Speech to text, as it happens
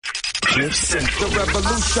Cliff Central. The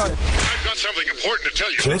revolution. I've got something important to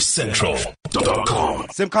tell you. CliffCentral.com.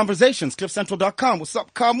 Sim Conversations, CliffCentral.com. What's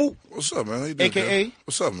up, Kamu? What's up, man? How you doing? AKA? man?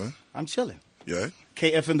 What's up, man? I'm chilling. Yeah,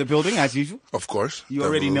 KF in the building, as usual. of course. You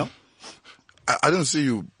already know. I didn't see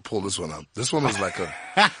you pull this one up. This one was like a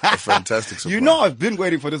fantastic surprise. You know I've been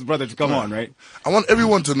waiting for this brother to come on, right? I want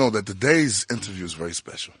everyone to know that today's interview is very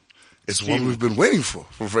special. It's one we've been waiting for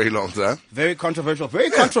a very long time. Very controversial.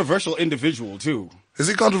 Controversial individual, too. Is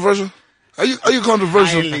he controversial? Are you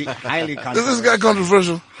controversial? Highly Is controversial. this guy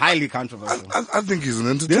controversial? Highly controversial. I think he's an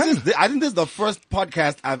entertainer. I think this is the first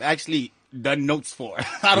podcast I've actually done notes for.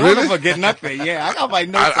 I don't Really? want to forget nothing. Yeah, I got my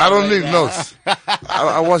notes. I don't right need now. notes.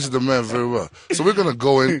 I watch the man very well. So we're going to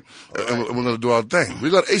go in and we're going to do our thing. We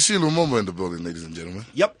got AC Lumumba in the building, ladies and gentlemen.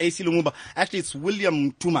 Yep, AC Lumumba. Actually, it's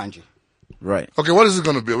William Tumanje. Right. Okay, what is it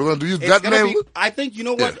going to be? We're going to use It's that gonna name? be, I think, you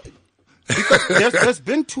know what? Because there's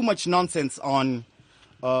been too much nonsense on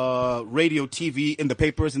radio, TV, in the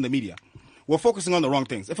papers, in the media. We're focusing on the wrong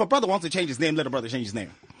things. If a brother wants to change his name, let a brother change his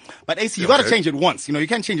name. But AC, you gotta change it once. You know, you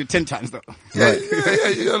can't change it 10 times though. Yeah.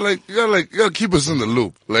 You gotta keep us in the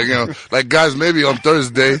loop. Like, you know, like guys, maybe on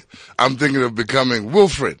Thursday, I'm thinking of becoming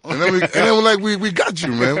Wilfred. And then we're like, we got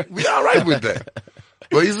you, man. We all right with that.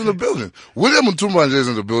 But he's in the building. William Mtumanje is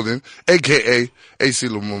in the building, aka AC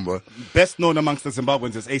Lumumba. Best known amongst the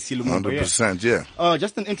Zimbabweans is AC Lumumba. 100%, yeah.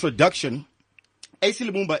 Just an introduction. AC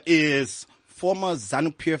Lumumba is former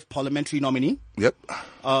ZANU-PF parliamentary nominee. Yep.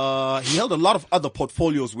 He held a lot of other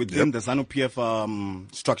portfolios within the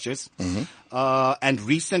ZANU-PF structures. And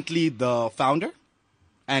recently the founder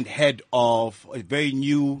and head of a very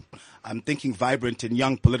new, I'm thinking vibrant and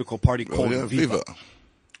young political party called Viva.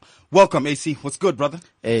 Welcome, AC. What's good, brother?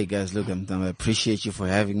 Hey guys, look, I appreciate you for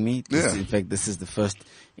having me. In fact, this is the first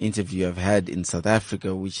interview I've had in South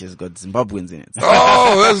Africa, which has got Zimbabweans in it.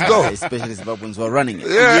 Oh, let's go. Especially Zimbabweans who are running it.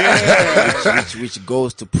 Yeah. Which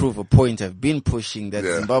goes to prove a point I've been pushing that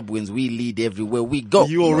Zimbabweans, we lead everywhere we go.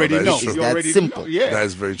 You already that know. is true. It's You that already simple. know. Yeah. That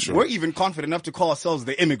is very true. We're even confident enough to call ourselves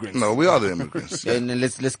the immigrants. No, we are the immigrants. And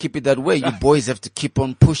let's keep it that way. You boys have to keep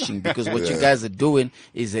on pushing because what you guys are doing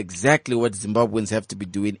is exactly what Zimbabweans have to be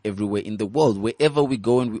doing everywhere in the world. Wherever we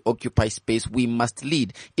go and we occupy space, we must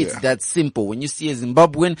lead. It's that simple. When you see a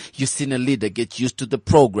Zimbabwean, you've seen a leader. Get used to the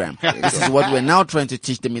program. This is what we're now trying to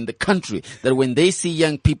teach them in the country. That when they see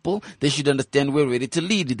young people, they should understand we're ready to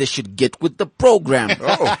lead. They should get with the program.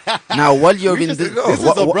 Now, while you're in This is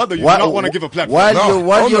a brother you do not want to give a platform.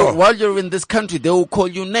 While you're in this country, they will call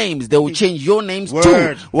you names. They will change your names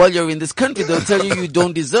too. While you're in this country, they'll tell you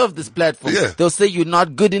don't deserve this platform. Yeah. They'll say you're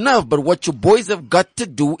not good enough. But what you boys have got to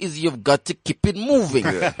do is you've got to keep it moving.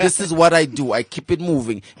 This is what I do. I keep it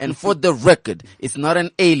moving. And for the record, it's not an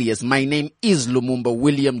alias. My name is Lumumba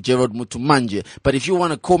William Gerald Mutumanje. But if you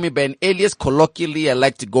want to call me by an alias, colloquially, I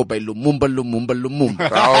like to go by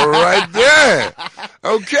Lumumba. All right there.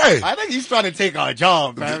 Okay. I think he's trying to take our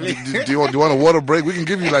job, man. Do you want a water break? We can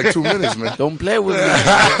give you like 2 minutes, man. Don't play with me.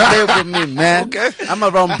 Don't play with me, man. Okay. I'm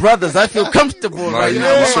around brothers. I feel comfortable right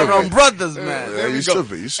now. I'm around brothers, man. Yeah, you should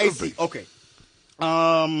be. You should be. Okay.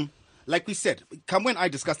 Like we said, Kamwe and I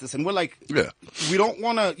discussed this, and we're like, we don't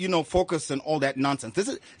want to, focus on all that nonsense. This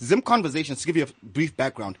is Zim Conversations, to give you a brief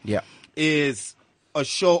background, is a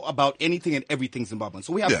show about anything and everything Zimbabwean.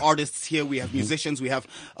 So we have artists here, we have musicians, we have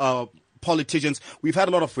politicians. We've had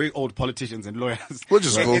a lot of very old politicians and lawyers. Which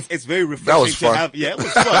is cool. It's very refreshing That was fun. to have. Yeah, it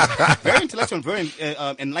was fun. Very intellectual and very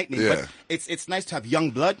enlightening. Yeah. But it's nice to have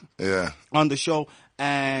young blood on the show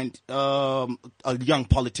and a young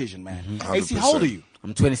politician, man. AC, how old are you?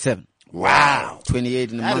 I'm 27. Wow.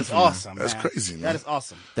 28 in a That month. is awesome, man. That's crazy, man. That is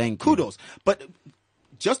awesome. Thank you. Kudos. But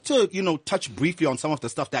just to, touch briefly on some of the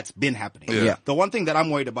stuff that's been happening. Yeah. The one thing that I'm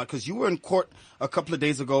worried about, because you were in court a couple of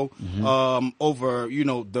days ago over,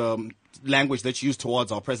 the language that you used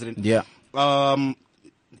towards our president. Yeah.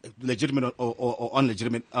 Legitimate or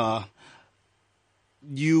unlegitimate.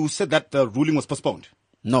 You said that the ruling was postponed.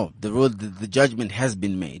 No, the judgment has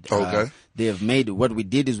been made. Okay. They have made, what we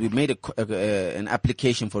did is we made an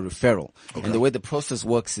application for referral. Okay. And the way the process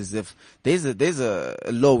works is if there's a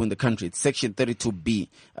law in the country, it's section 32B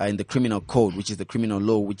in the criminal code, which is the criminal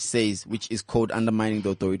law, which is called undermining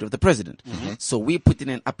the authority of the president. So we put in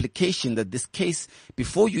an application that this case,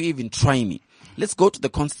 before you even try me, let's go to the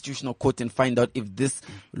Constitutional Court and find out if this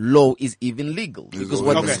law is even legal. Because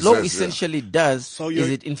what this law essentially does is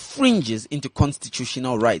it infringes into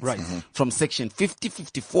constitutional rights. From section 50,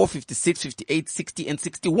 54, 56, 58, 60, and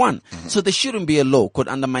 61. So there shouldn't be a law called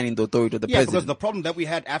undermining the authority of the president. Because the problem that we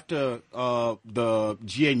had after the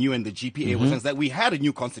GNU and the GPA was that we had a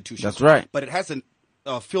new constitution. That's right. But it hasn't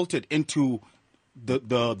filtered into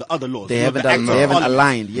the other laws. They haven't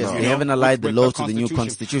aligned. Yes, they haven't aligned the laws to the new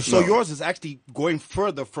constitution. So yours is actually going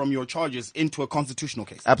further from your charges into a constitutional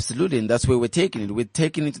case. Absolutely, and that's where we're taking it. We're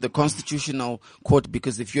taking it to the constitutional court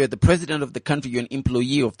because if you're the president of the country, you're an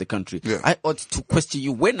employee of the country. Yeah. I ought to question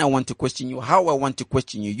you when I want to question you, how I want to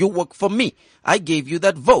question you. You work for me. I gave you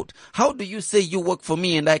that vote. How do you say you work for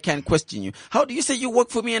me and I can't question you? How do you say you work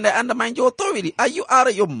for me and I undermine your authority? Are you out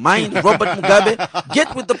of your mind, Robert Mugabe?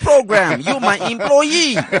 Get with the program. You're my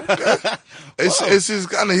employee. It's just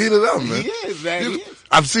kind of heated up, man. He is, man. He is.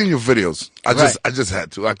 I've seen your videos. I just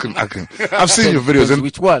had to. I couldn't. I've seen your videos. And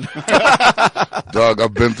which one? dog,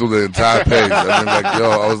 I've been through the entire page.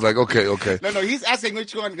 I was like, okay. No, he's asking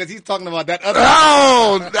which one because he's talking about that other.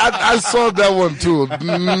 Oh, I saw that one too.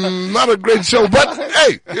 Not a great show, but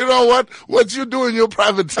hey, you know what? What you do in your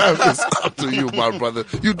private time is up to you, my brother.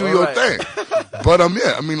 You do your thing. But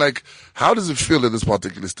yeah, I mean, like, how does it feel at this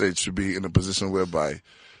particular stage to be in a position whereby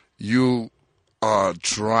you are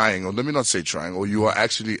trying, or let me not say trying, or you are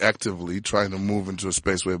actually actively trying to move into a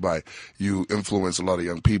space whereby you influence a lot of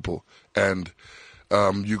young people, and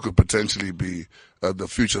you could potentially be the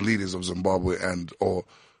future leaders of Zimbabwe, or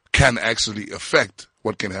can actually affect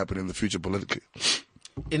what can happen in the future politically?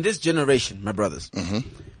 In this generation, my brothers,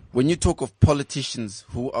 when you talk of politicians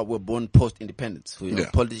who were born post-independence,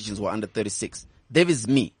 politicians who are under 36, there is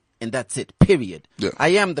me. And that's it, period. Yeah. I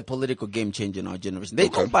am the political game changer in our generation.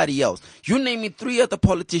 There's nobody else. You name me 3 other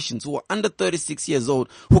politicians who are under 36 years old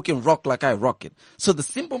who can rock like I rock it. So the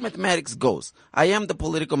simple mathematics goes, I am the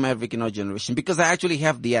political maverick in our generation because I actually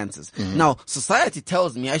have the answers. Now, society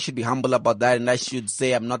tells me I should be humble about that and I should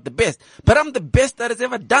say I'm not the best. But I'm the best that has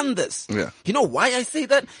ever done this. Yeah. You know why I say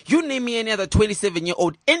that? You name me any other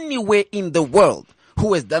 27-year-old anywhere in the world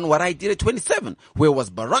who has done what I did at 27. Where was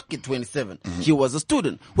Barack at 27? He was a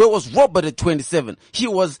student. Where was Robert at 27? He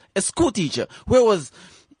was a school teacher. Where was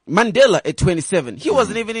Mandela at 27? He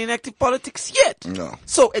wasn't even in active politics yet. No.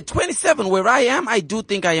 So at 27, where I am, I do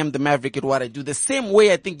think I am the maverick at what I do. The same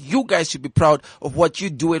way I think you guys should be proud of what you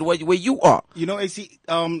do and where you are. You know, AC,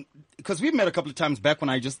 because we met a couple of times back when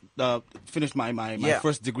I just finished my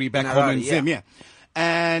first degree back home in Zim,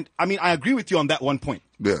 And I mean, I agree with you on that one point.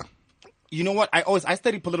 Yeah. You know what? I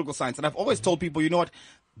study political science, and I've always told people, you know what?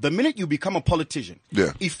 The minute you become a politician,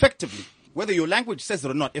 effectively, whether your language says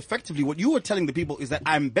it or not, effectively, what you are telling the people is that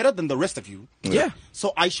I'm better than the rest of you. Yeah.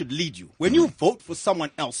 So I should lead you. When you vote for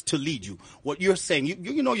someone else to lead you, what you're saying,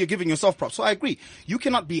 you know, you're giving yourself props. So I agree. You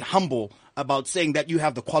cannot be humble about saying that you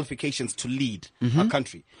have the qualifications to lead a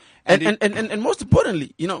country. And most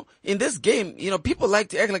importantly, you know, in this game, you know, people like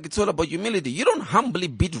to act like it's all about humility. You don't humbly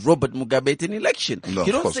beat Robert Mugabe at an election. No,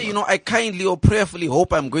 you don't say, you know, I kindly or prayerfully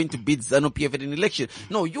hope I'm going to beat ZANU-PF at an election.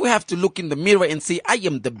 No, you have to look in the mirror and say, I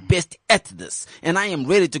am the best at this. And I am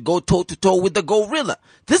ready to go toe to toe with the gorilla.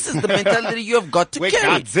 This is the mentality you have got to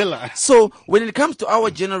carry. Godzilla. So when it comes to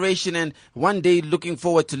our generation and one day looking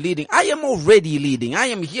forward to leading, I am already leading. I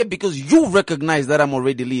am here because you recognize that I'm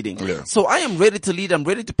already leading. Yeah. So I am ready to lead. I'm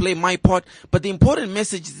ready to play my part. But the important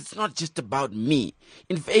message is it's not just about me.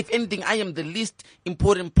 If anything, I am the least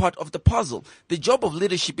important part of the puzzle. The job of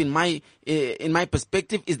leadership in my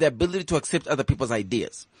perspective is the ability to accept other people's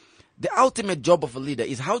ideas. The ultimate job of a leader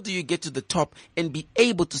is how do you get to the top and be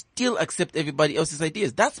able to still accept everybody else's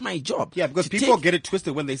ideas. That's my job. Yeah, because people get it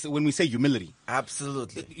twisted when we say humility.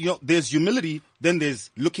 Absolutely. You know, there's humility, then there's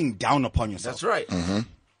looking down upon yourself. That's right.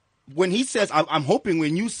 When he says, I'm hoping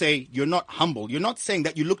when you say you're not humble, you're not saying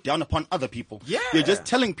that you look down upon other people. Yeah. You're just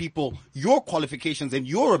telling people your qualifications and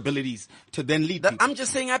your abilities to then lead people. I'm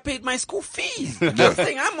just saying I paid my school fees. I'm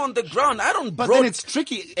saying I'm on the ground. I don't. But then it's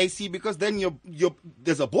tricky, AC, because then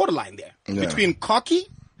there's a borderline there between cocky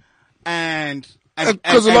and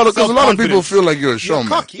because a lot of people feel like you're a showman.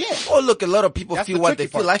 Cocky, yeah. Oh, look, a lot of people feel what they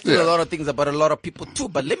feel. I feel a lot of things about a lot of people too.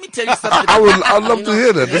 But let me tell you something. I'd love to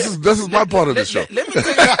hear that. This is my part of the show. Let me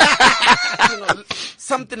tell you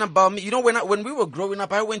something about me. You know, when we were growing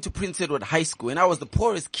up, I went to Prince Edward High School, and I was the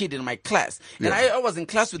poorest kid in my class. And I was in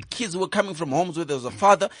class with kids who were coming from homes where there was a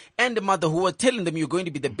father and a mother who were telling them you're going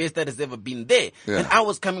to be the best that has ever been there. Yeah. And I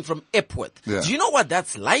was coming from Epworth. Yeah. Do you know what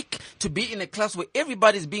that's like? To be in a class where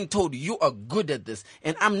everybody's being told you are good at this,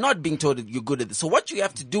 and I'm not being told that you're good at this. So what you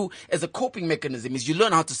have to do as a coping mechanism is you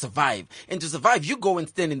learn how to survive. And to survive, you go and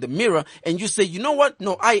stand in the mirror and you say, you know what?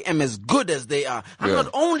 No, I am as good as they are. I'm not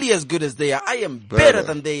only as good as they are, I am better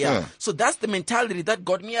than they are. So that's the mentality that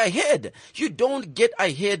got me ahead. You don't get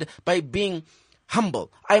ahead by being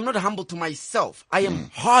humble. I am not humble to myself. I am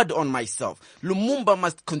hard on myself. Lumumba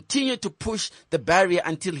must continue to push the barrier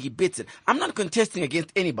until he beats it. I'm not contesting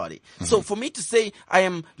against anybody. So for me to say I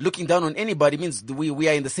am looking down on anybody means we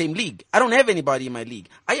are in the same league. I don't have anybody in my league.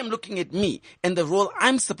 I am looking at me and the role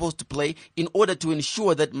I'm supposed to play in order to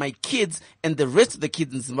ensure that my kids and the rest of the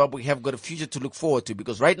kids in Zimbabwe have got a future to look forward to,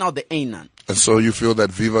 because right now there ain't none. And so you feel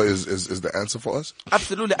that Viva is the answer for us?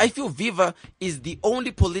 Absolutely. I feel Viva is the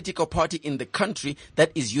only political party in the country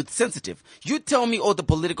that is youth sensitive. You tell me all the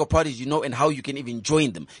political parties you know and how you can even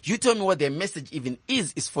join them. You tell me what their message even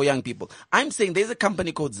is for young people. I'm saying there's a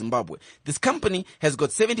company called Zimbabwe. This company has got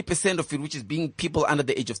 70% of it, which is being people under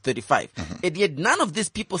the age of 35. And yet none of these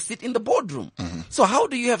people sit in the boardroom. So how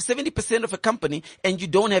do you have 70% of a company and you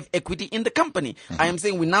don't have equity in the company? I am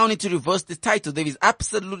saying we now need to reverse this title. There is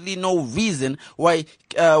absolutely no reason why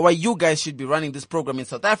you guys should be running this program in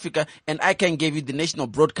South Africa, and I can give you the national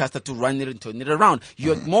broadcaster to run it and turn it around.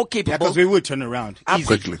 You're more capable. Because we would turn around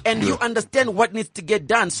quickly. And you understand what needs to get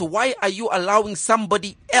done. So why are you allowing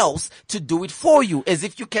somebody else to do it for you as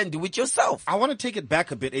if you can do it yourself? I want to take it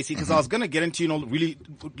back a bit, AC, because I was going to get into, really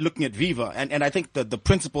looking at Viva. And I think the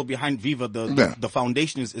principle behind Viva, the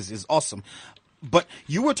foundation is awesome. But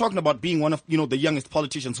you were talking about being one of, the youngest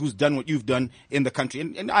politicians who's done what you've done in the country.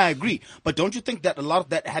 And I agree. But don't you think that a lot of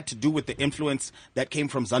that had to do with the influence that came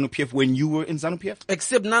from ZANU-PF when you were in ZANU-PF?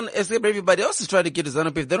 Except everybody else is trying to get to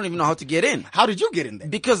ZANU-PF. They don't even know how to get in. How did you get in there?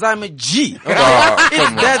 Because I'm a G. Okay?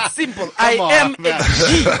 It's that simple. I am a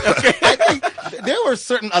G. Okay? I think there were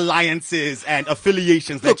certain alliances and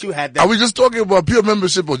affiliations that you had. Are we just talking about pure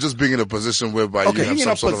membership or just being in a position whereby you have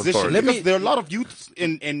some sort of authority? There are a lot of youths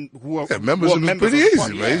who are membership. Pretty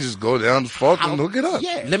easy, man. You just go down, fought, and hook it up.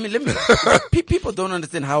 Yeah. Let me. People don't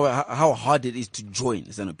understand how hard it is to join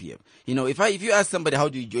ZANU-PF. If you ask somebody how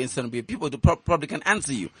do you join ZANU-PF, people probably can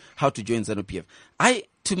answer you how to join ZANU-PF.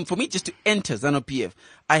 For me, just to enter ZANU-PF,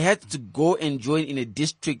 I had to go and join in a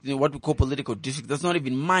district, what we call political district. That's not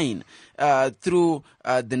even mine, through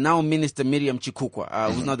the now Minister Miriam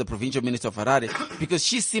Chikukwa, who's now the provincial minister of Harare, because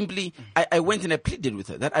she simply, I went and I pleaded with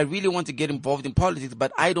her that I really want to get involved in politics,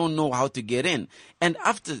 but I don't know how to get in. And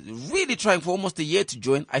after really trying for almost a year to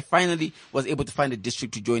join, I finally was able to find a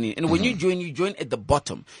district to join in. And when you join at the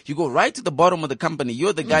bottom. You go right to the bottom of the company.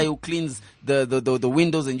 You're the guy who cleans the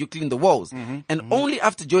windows and you clean the walls. And only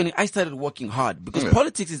after joining, I started working hard, because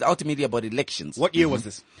politics is ultimately about elections. What year was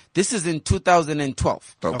this? This is in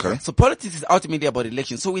 2012. Okay. So politics is ultimately about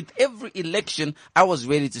elections. So with every election, I was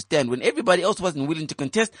ready to stand. When everybody else wasn't willing to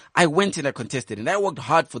contest, I went and I contested, and I worked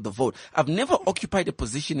hard for the vote. I've never occupied a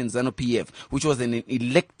position in ZANU-PF, which was an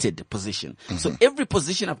elected position. So every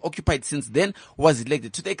position I've occupied since then was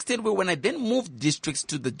elected, to the extent where when I then moved districts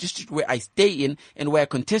to the district where I stay in and where I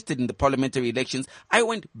contested in the parliamentary elections, I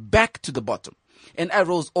went back to the bottom. And I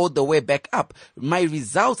rose all the way back up. My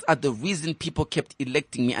results are the reason people kept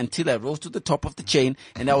electing me until I rose to the top of the chain,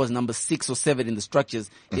 and I was number 6 or 7 in the structures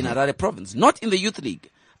in Harare province, not in the youth league.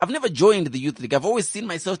 I've never joined the youth league. I've always seen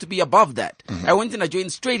myself to be above that. I went and I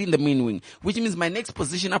joined straight in the main wing, which means my next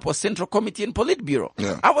position up was Central Committee and Politburo.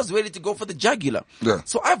 I was ready to go for the jugular.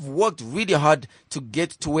 So I've worked really hard to get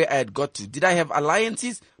to where I had got to. Did I have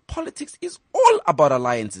alliances? Politics is all about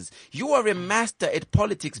alliances. You are a master at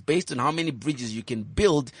politics based on how many bridges you can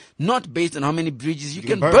build, not based on how many bridges you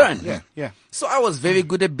can burn. Yeah. So I was very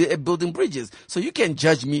good at building bridges. So you can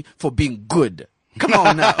judge me for being good. Come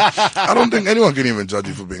on now. I don't think anyone can even judge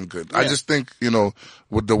you for being good. I just think,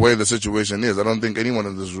 with the way the situation is, I don't think anyone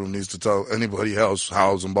in this room needs to tell anybody else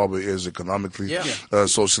how Zimbabwe is economically,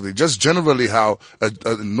 socially. Just generally how a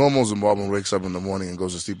normal Zimbabwean wakes up in the morning and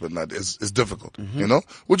goes to sleep at night is difficult,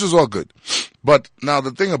 which is all good. But now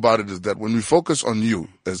the thing about it is that when we focus on you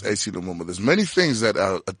as AC Lumumba, there's many things that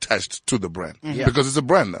are attached to the brand because it's a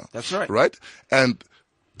brand now. That's right. Right? And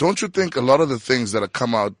don't you think a lot of the things that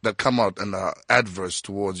come out and are adverse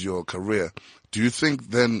towards your career, do you think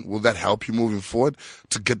then will that help you moving forward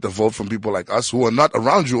to get the vote from people like us who are not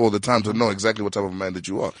around you all the time to know exactly what type of man that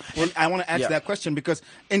you are? Well, I want to answer that question because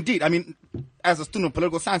indeed, as a student of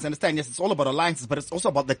political science, I understand, yes, it's all about alliances, but it's also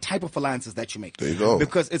about the type of alliances that you make. There you go.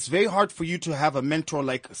 Because it's very hard for you to have a mentor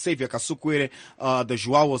like Xavier Kasukwere, the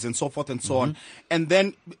Joaos and so forth and so on, and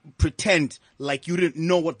then pretend like you didn't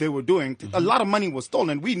know what they were doing. A lot of money was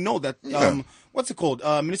stolen. We know that, what's it called?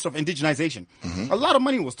 Minister of Indigenization. A lot of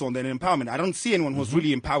money was stolen in empowerment. I don't see anyone who's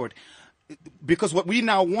really empowered. Because what we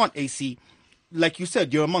now want, AC, like you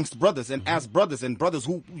said, you're amongst brothers, and as brothers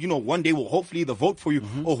who, one day will hopefully either vote for you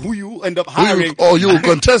or who you end up hiring. Or you will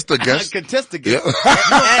contest against.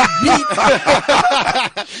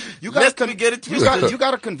 You got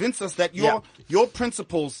to convince us that your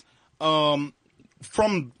principles,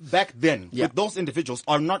 from back then with those individuals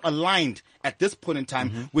are not aligned at this point in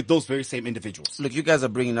time with those very same individuals. Look, you guys are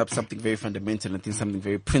bringing up something very fundamental, I think something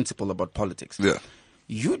very principal about politics. Yeah.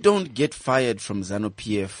 You don't get fired from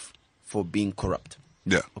ZANU-PF for being corrupt.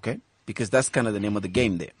 Yeah. Okay? Because that's kind of the name of the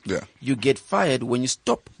game there. Yeah. You get fired when you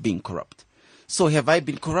stop being corrupt. So have I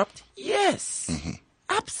been corrupt? Yes.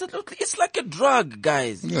 Absolutely. It's like a drug,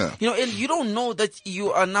 guys. Yeah. You know, and you don't know that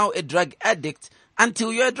you are now a drug addict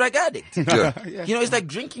until you're a drug addict. Yeah. You know, it's like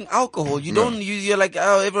drinking alcohol. You don't, you're like,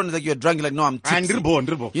 oh, everyone's like, you're drunk. You're like, no, I'm tipsy.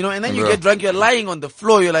 You know, and then you get drunk, you're lying on the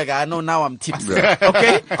floor. You're like, I know now I'm tipsy. Yeah.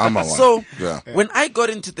 Okay? I'm a So, one. when I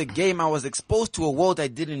got into the game, I was exposed to a world I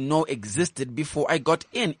didn't know existed before I got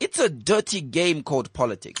in. It's a dirty game called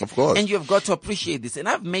politics. Of course. And you've got to appreciate this. And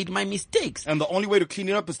I've made my mistakes. And the only way to clean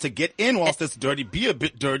it up is to get in whilst it's dirty, be a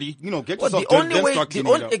bit dirty, you know, get Well, yourself the dirty, only then way, start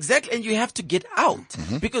cleaning it up. exactly, and you have to get out.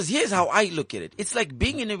 Because here's how I look at it. It's like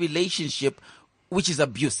being in a relationship which is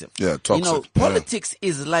abusive. Yeah, toxic. You know, politics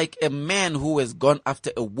is like a man who has gone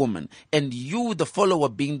after a woman and you, the follower,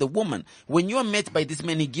 being the woman. When you are met by this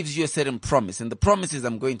man, he gives you a certain promise. And the promise is,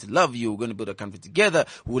 I'm going to love you. We're going to build a country together.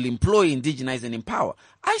 We'll employ, indigenize, and empower.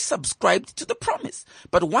 I subscribed to the promise.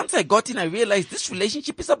 But once I got in, I realized this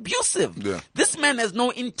relationship is abusive. Yeah. This man has no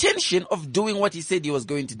intention of doing what he said he was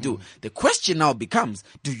going to do. The question now becomes,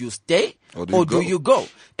 do you stay or do you go?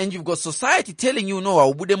 And you've got society telling you, no,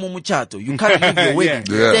 you can't leave your wedding.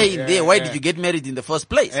 Stay in there. Why did you get married in the first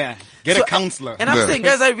place? Yeah. Get a counselor. And I'm saying,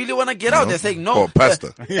 guys, I really want to get out. They're saying, no. Or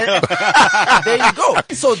pastor. There you go.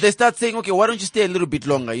 So they start saying, okay, why don't you stay a little bit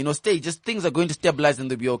longer? You know, stay. Just things are going to stabilize and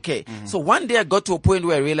they'll be okay. So one day I got to a point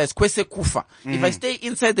where I realized, kwese kufa. If I stay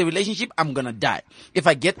inside the relationship, I'm going to die. If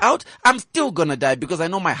I get out, I'm still going to die because I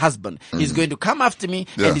know my husband. He's going to come after me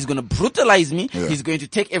and he's going to brutalize me. He's going to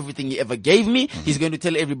take everything he ever gave me. He's going to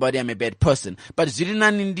tell everybody I'm a bad person. But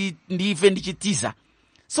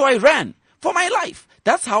so I ran for my life.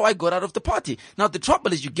 That's how I got out of the party. Now the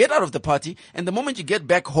trouble is you get out of the party and the moment you get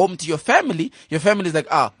back home to your family is like,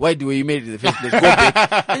 why do you made it in the first place? Go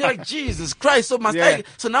back. And you're like, Jesus Christ, so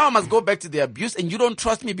so now I must go back to the abuse and you don't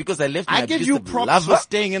trust me because I left my give you props for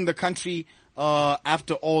staying in the country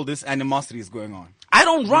after all this animosity is going on. I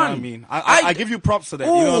don't run. You know what I mean? I give you props for that.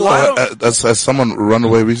 Ooh, you know, has someone run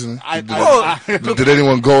away recently? Did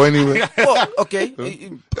anyone go anywhere? Okay.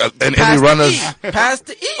 And any runners?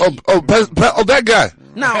 Pastor E. That guy.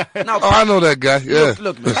 Now. I know that guy. Yeah.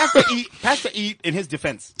 Look. Pastor E, in his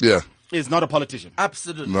defense, is not a politician.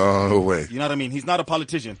 Absolutely. No way. You know what I mean? He's not a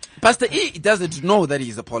politician. Pastor E doesn't know that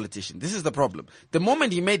he's a politician. This is the problem. The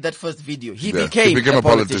moment he made that first video, he became a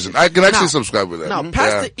politician. I can actually subscribe with that. Now,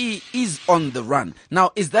 Pastor E is on the run.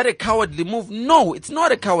 Now, is that a cowardly move? No, it's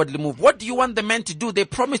not a cowardly move. What do you want the man to do? They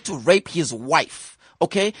promised to rape his wife.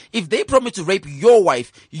 Okay? If they promise to rape your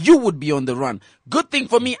wife, you would be on the run. Good thing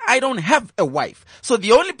for me, I don't have a wife. So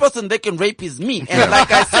the only person they can rape is me. And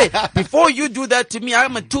like I say, before you do that to me,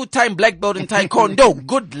 I'm a 2-time black belt in Taekwondo.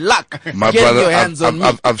 Good luck. My getting brother, your hands on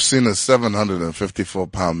me. I've seen a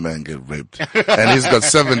 754-pound man get raped. And he's got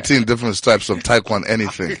 17 different stripes of Taekwondo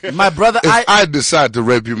anything. My brother, if I decide to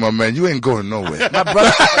rape you, my man, you ain't going nowhere.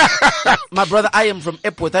 My brother, I am from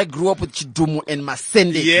Epworth. I grew up with Chidumu and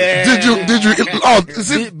Masende. Yeah. Did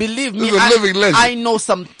you? Believe me, living legend. I know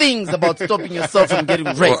some things about stopping yourself from getting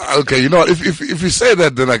raped. Well, okay, you know what? If you say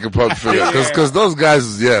that, then I can probably figure it. Because those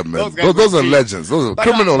guys, man, those are legends. Those are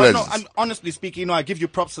criminal legends. No, honestly speaking, I give you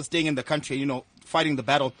props for staying in the country, fighting the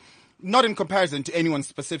battle. Not in comparison to anyone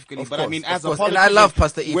specifically, but I mean as a politician. And I love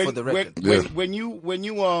Pastor E for the record. When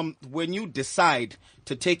you decide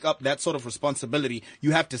to take up that sort of responsibility,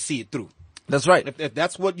 you have to see it through. That's right. If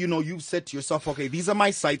that's what you've said to yourself, okay, these are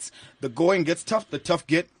my sights. The going gets tough, the tough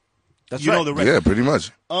get. That's right. Know the rest. Yeah, pretty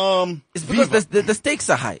much. It's because the stakes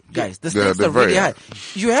are high, guys. The stakes are really high.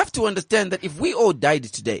 You have to understand that if we all died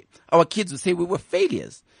today, our kids would say we were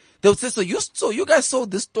failures. They would say, so you guys saw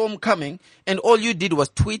this storm coming and all you did was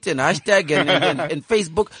tweet and hashtag and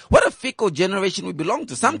Facebook. What a fickle generation we belong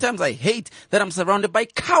to. Sometimes I hate that I'm surrounded by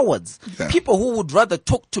cowards. Yeah. People who would rather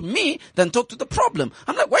talk to me than talk to the problem.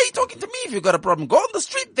 I'm like, why are you talking to me if you got a problem? Go on the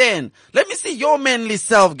street then. Let me see your manly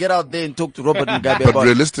self. Get out there and talk to Robert Mugabe about it. But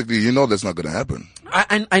realistically, that's not going to happen.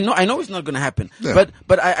 I know it's not going to happen. Yeah.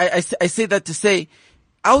 But I say that to say,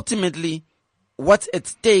 ultimately, what's at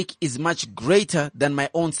stake is much greater than my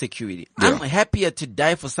own security. Yeah. I'm happier to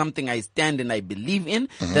die for something I stand and I believe in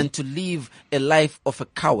than to live a life of a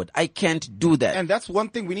coward. I can't do that. And that's one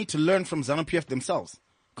thing we need to learn from ZANU-PF themselves.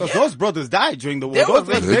 Because those brothers died during the war.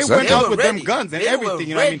 They went out with ready. them guns and everything.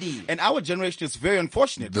 You know what I mean? And our generation is very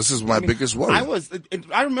unfortunate. This is my biggest worry.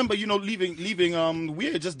 I remember, leaving.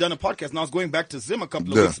 We had just done a podcast, and I was going back to Zim a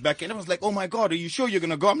couple of weeks back, and everyone's like, "Oh my God, are you sure you're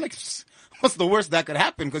gonna go?" I'm like, what's the worst that could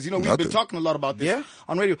happen? Because, we've been talking a lot about this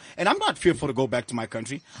on radio. And I'm not fearful to go back to my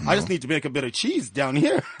country. I just need to make a bit of cheese down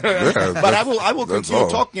here. But I will continue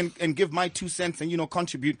talking and give my 2 cents and,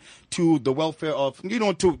 contribute to the welfare of,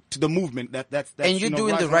 to the movement. That's and you're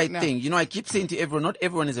doing the right thing. I keep saying to everyone, not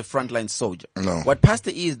everyone is a frontline soldier. No. What Pastor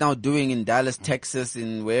E is now doing in Dallas, Texas,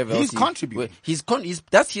 in wherever else. He's contributing.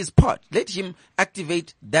 That's his part. Let him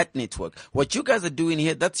activate that network. What you guys are doing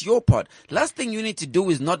here, that's your part. Last thing you need to do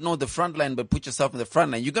is not know the frontline, but put yourself in the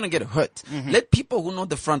front line. You're going to get hurt. Let people who know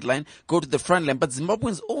the front line go to the front line. But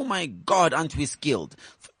Zimbabweans, oh my God, aren't we skilled?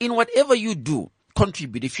 In whatever you do,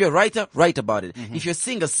 contribute. If you're a writer, write about it. If you're a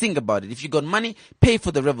singer, sing about it. If you got money, pay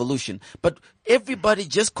for the revolution. But everybody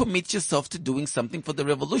just commit yourself to doing something for the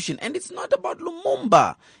revolution. And it's not about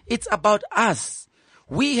Lumumba. It's about us.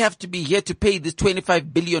 We have to be here to pay this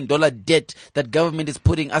 $25 billion debt that government is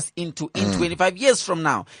putting us into in 25 years from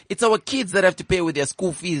now. It's our kids that have to pay with their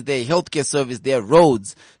school fees, their healthcare service, their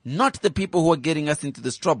roads, not the people who are getting us into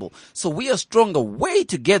this trouble. So we are stronger way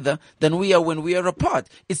together than we are when we are apart.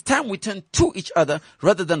 It's time we turn to each other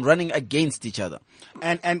rather than running against each other.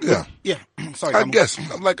 Sorry. I guess.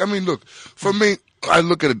 Look, for me, I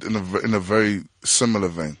look at it in a very similar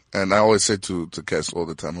vein. And I always say to Kes all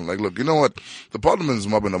the time, I'm like, look, you know what? The problem in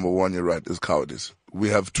Zimbabwe, number one, you're right, is cowardice. We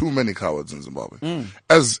have too many cowards in Zimbabwe.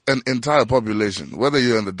 As an entire population, whether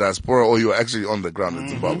you're in the diaspora or you're actually on the ground in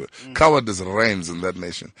Zimbabwe, cowardice reigns in that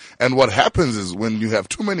nation. And what happens is when you have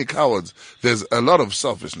too many cowards, there's a lot of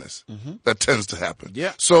selfishness that tends to happen.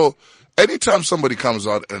 Yeah. So anytime somebody comes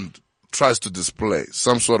out and tries to display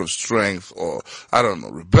some sort of strength or,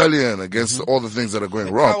 rebellion against all the things that are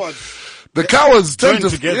going wrong. The cowards tend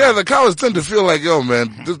to feel like, yo,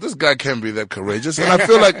 man, this guy can't be that courageous. And I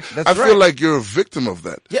feel like you're a victim of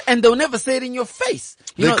that. Yeah, and they'll never say it in your face.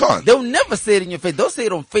 They can't. They'll never say it in your face. They'll say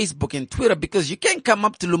it on Facebook and Twitter because you can't come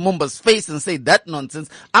up to Lumumba's face and say that nonsense.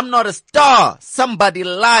 I'm not a star. Somebody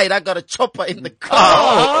lied. I got a chopper in the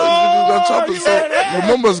car.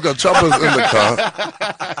 Lumumba's got choppers in the car.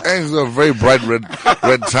 And he's got a very bright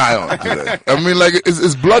red tie on today.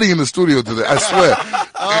 It's bloody in the studio today. I swear.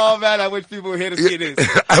 Oh man, I wish people were here to see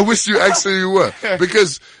this. I wish you were.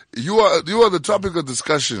 Because you are the topic of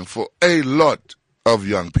discussion for a lot of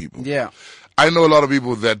young people. Yeah. I know a lot of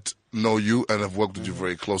people that know you and have worked with you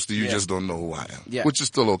very closely. You just don't know who I am. Which is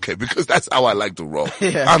still okay because that's how I like to roll.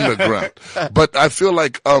 Underground. But I feel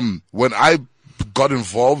like when I got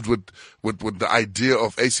involved with the idea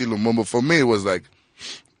of AC Lumumba, for me it was like,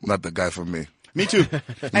 not the guy for me. Me too.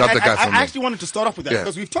 I actually wanted to start off with that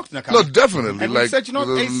because we've talked in that No, definitely. And we said,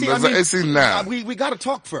 AC now. We got to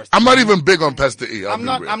talk first. I'm not even big on Pastor E. I'm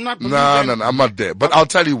not. No, I'm not there. But I'll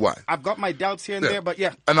tell you why. I've got my doubts here and there, but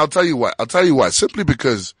yeah. And I'll tell you why. Simply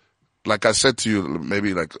because, like I said to you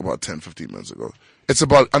maybe like about 10, 15 minutes ago, it's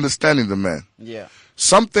about understanding the man. Yeah.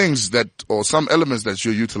 Some things or some elements that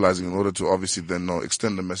you're utilizing in order to obviously then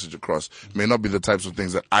extend the message across may not be the types of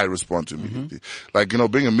things that I respond to immediately. Like,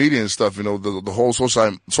 being a media and stuff, the whole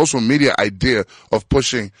social media idea of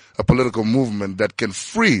pushing a political movement that can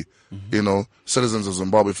free, citizens of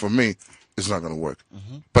Zimbabwe, for me, it's not going to work.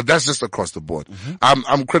 But that's just across the board.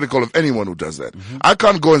 I'm critical of anyone who does that. I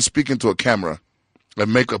can't go and speak into a camera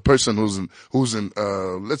and make a person who's in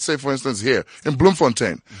let's say for instance here in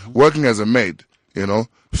Bloemfontein, working as a maid,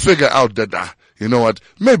 figure out that, you know what,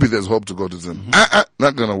 maybe there's hope to go to Zim.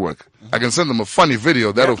 Not gonna work. I can send them a funny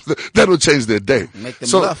video that'll change their day. Make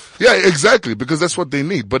them laugh. Yeah, exactly, because that's what they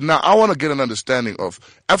need. But now I want to get an understanding of,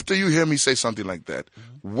 after you hear me say something like that,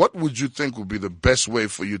 what would you think would be the best way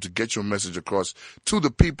for you to get your message across to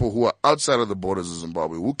the people who are outside of the borders of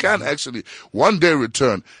Zimbabwe, who can actually one day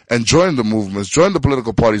return and join the movements, join the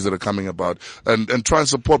political parties that are coming about, and try and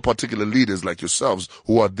support particular leaders like yourselves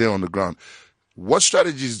who are there on the ground? What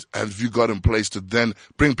strategies have you got in place to then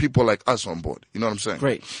bring people like us on board? You know what I'm saying?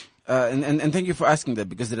 Great. And thank you for asking that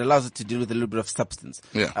because it allows us to deal with a little bit of substance.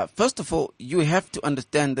 Yeah. First of all, you have to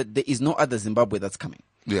understand that there is no other Zimbabwe that's coming.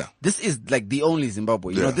 Yeah. This is like the only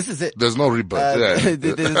Zimbabwe. You know, this is it. There's no rebirth.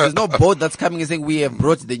 There's no boat that's coming and saying we have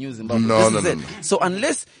brought the new Zimbabwe. No. So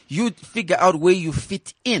unless you figure out where you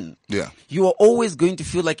fit in, you are always going to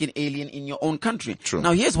feel like an alien in your own country. True.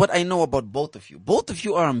 Now here's what I know about both of you. Both of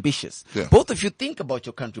you are ambitious. Yeah. Both of you think about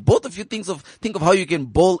your country. Both of you think of how you can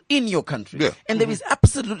bowl in your country. Yeah. And there is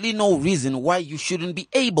absolutely no reason why you shouldn't be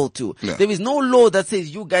able to. Yeah. There is no law that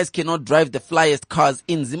says you guys cannot drive the flyest cars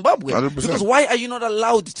in Zimbabwe. 100%. Because why are you not allowed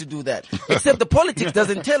allowed to do that. Except the politics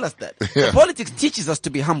doesn't tell us that. The politics teaches us to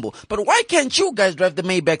be humble. But why can't you guys drive the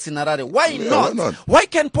Maybachs in Harare? Why not? Why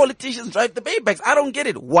can't politicians drive the Maybachs? I don't get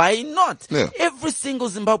it. Why not? Every single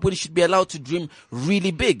Zimbabwean should be allowed to dream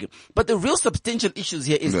really big. But the real substantial issues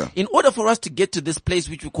here is in order for us to get to this place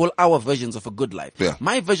which we call our versions of a good life.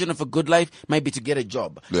 My version of a good life might be to get a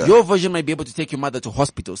job. Your version might be able to take your mother to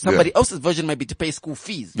hospital. Somebody else's version might be to pay school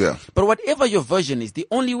fees. But whatever your version is, the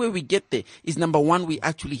only way we get there is number one, we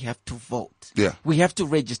actually have to vote. We have to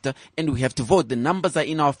register and we have to vote. The numbers are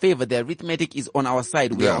in our favor. The arithmetic is on our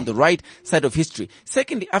side. We are on the right side of history.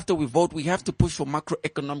 Secondly, after we vote, we have to push for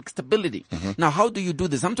macroeconomic stability. Now, how do you do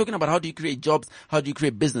this? I'm talking about how do you create jobs? How do you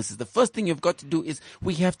create businesses? The first thing you've got to do is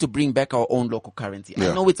we have to bring back our own local currency.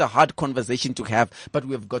 I know it's a hard conversation to have, but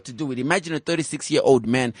we've got to do it. Imagine a 36-year-old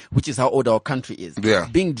man, which is how old our country is,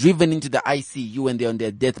 being driven into the ICU and they're on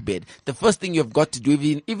their deathbed. The first thing you've got to do,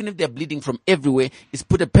 even if they're bleeding from everywhere, is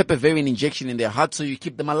put a pepper variant injection in their heart so you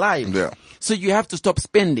keep them alive. So you have to stop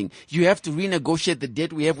spending. You have to renegotiate the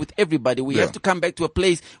debt we have with everybody. We have to come back to a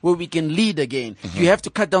place where we can lead again. You have to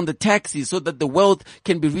cut down the taxes so that the wealth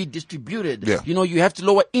can be redistributed. You know, you have to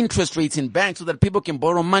lower interest rates in banks so that people can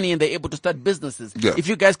borrow money and they're able to start businesses. If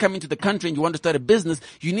you guys come into the country and you want to start a business,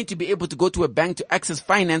 you need to be able to go to a bank to access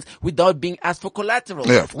finance without being asked for collateral.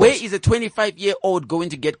 Where is a 25-year-old going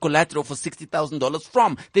to get collateral for $60,000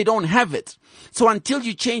 from? They don't have it. So until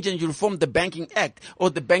you change and you reform the Banking Act or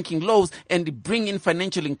the banking laws and bring in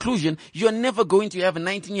financial inclusion, you're never going to have a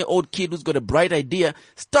 19-year-old kid who's got a bright idea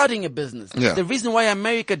starting a business. The reason why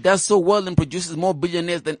America does so well and produces more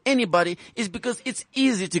billionaires than anybody is because it's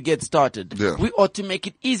easy to get started. We ought to make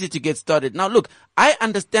it easy to get started. Now look, I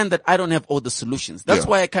understand that I don't have all the solutions. That's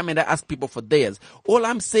why I come and I ask people for theirs. All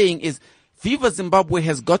I'm saying is Viva Zimbabwe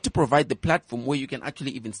has got to provide the platform where you can actually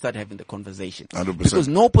even start having the conversation. 100%. Because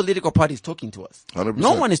no political party is talking to us. 100%.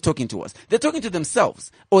 No one is talking to us. They're talking to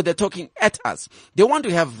themselves or they're talking at us. They want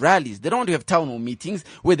to have rallies. They don't want to have town hall meetings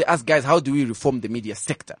where they ask guys, how do we reform the media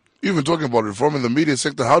sector? Even talking about reforming the media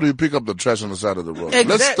sector, how do you pick up the trash on the side of the road?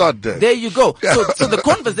 Let's start there. There you go. So the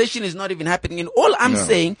conversation is not even happening. And all I'm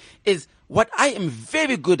saying is what I am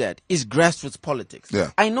very good at is grassroots politics.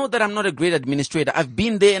 I know that I'm not a great administrator. I've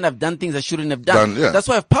been there and I've done things I shouldn't have done. That's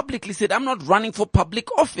why I've publicly said I'm not running for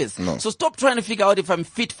public office. So stop trying to figure out if I'm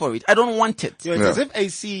fit for it. I don't want it. It's as if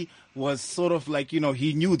AC was sort of like, you know,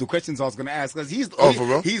 he knew the questions I was going to ask because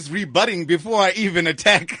he's rebutting before I even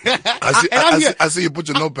attack. I see you put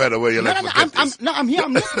your notepad away. You're I'm here.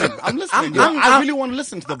 I'm listening. I really want to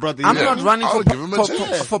listen to the brother. I'm not running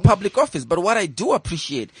for public office, but what I do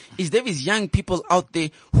appreciate is there is young people out there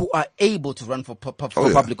who are able to run for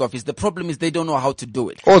public office. The problem is they don't know how to do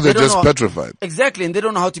it. Or they're just petrified. Exactly, and they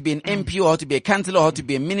don't know how to be an MP or how to be a councillor or how to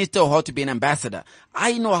be a minister or how to be an ambassador.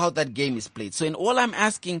 I know how that game is played. So in all I'm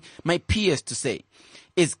asking my peers to say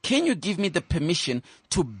is, can you give me the permission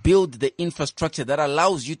to build the infrastructure that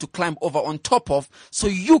allows you to climb over on top of so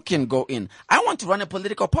you can go in? I want to run a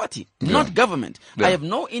political party, not government. I have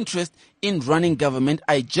no interest in running government.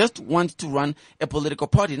 I just want to run a political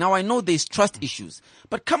party. Now I know there's trust issues,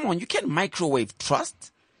 but come on, you can't microwave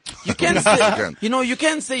trust. You can't say, you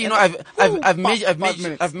can't say,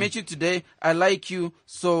 I've met you today. I like you.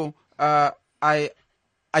 So,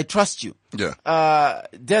 I trust you.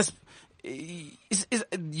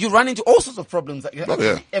 You run into all sorts of problems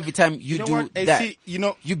every time you do that.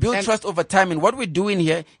 You build trust over time, and what we're doing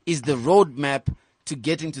here is the roadmap to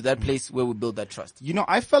getting to that place where we build that trust.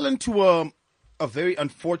 I fell into a very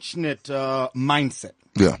unfortunate mindset.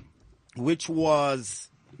 Which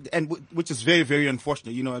is very, very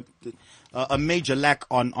unfortunate. A major lack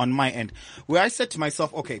on my end, where I said to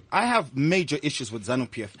myself, okay, I have major issues with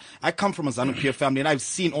ZANU-PF. I come from a ZANU-PF family and I've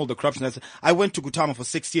seen all the corruption. I went to Gutama for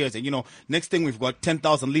 6 years and, next thing we've got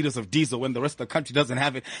 10,000 liters of diesel when the rest of the country doesn't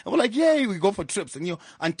have it. And we're like, yay, we go for trips. And,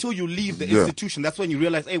 until you leave the institution, that's when you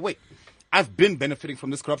realize, hey, wait, I've been benefiting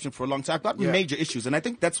from this corruption for a long time. I've got major issues. And I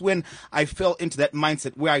think that's when I fell into that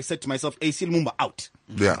mindset where I said to myself, AC Lumumba out.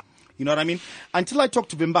 You know what I mean? Until I talked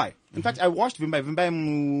to Vimbai. In fact, I watched Vimbai.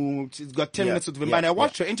 Vimbai, she's got 10 minutes with Vimbai, and I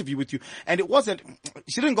watched her interview with you. And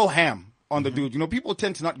she didn't go ham on the dude. People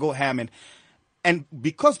tend to not go ham. And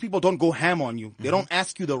because people don't go ham on you, they don't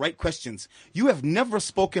ask you the right questions. You have never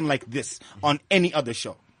spoken like this on any other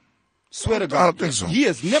show. Swear to God. I don't think so. He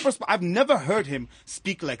has never, I've never heard him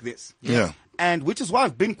speak like this. And which is why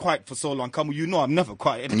I've been quiet for so long. Kamu, I'm never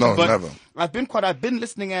quiet. No, never. I've been quiet. I've been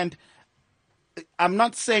listening, and I'm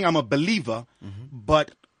not saying I'm a believer,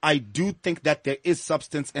 but I do think that there is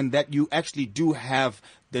substance and that you actually do have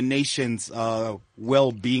the nation's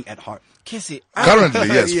well-being at heart. Casey, Currently,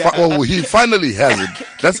 yes. Yeah. Well, he finally has it.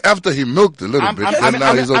 That's after he milked a little bit, and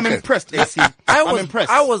now he's okay. I'm impressed, AC. I'm impressed.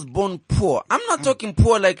 I was born poor. I'm not talking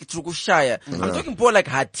poor like Trukushaya. I'm talking poor like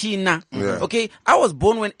Hatina. Yeah. Okay? I was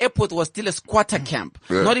born when airport was still a squatter camp.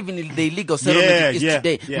 Yeah. Not even the illegal settlement it is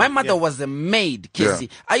today. Yeah, my mother was a maid, Casey.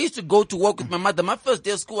 Yeah. I used to go to work with my mother. My first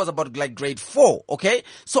day of school was about like grade 4. Okay?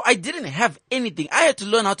 So I didn't have anything. I had to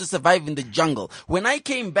learn how to survive in the jungle. When I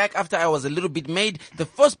came back after I was a little bit made, the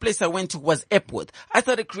first place I went to was airport. I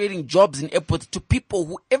started creating jobs in airport to people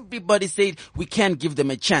who everybody said we can't give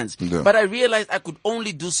them a chance. Yeah. But I realized I could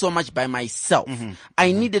only do so much by myself.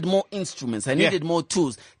 I needed more instruments. I needed more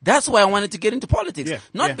tools. That's why I wanted to get into politics.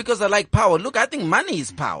 Not because I like power. Look, I think money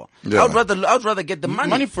is power. Yeah. I'd rather get the money.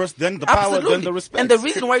 Money first, then the power, Absolutely. then the respect. And the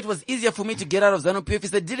reason why it was easier for me to get out of ZANU-PF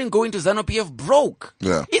is I didn't go into ZANU-PF broke.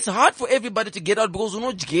 Yeah. It's hard for everybody to get out because we're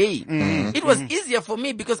not gay. It was easier for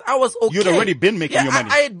me because I was okay. You'd already been making your money.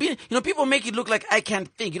 I had been, people make it look like I can't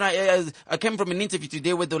think. I came from an interview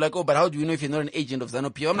today where they were like, oh, but how do you know if you're not an agent of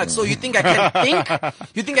ZANU-PF? I'm like, so you think I can think?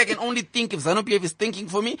 You think I can only think if ZANU-PF is thinking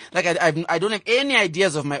for me? Like, I don't have any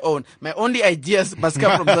ideas of my own. My only ideas must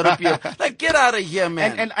come from ZANU-PF. Like, get out of here,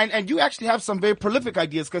 man. And you actually have some very prolific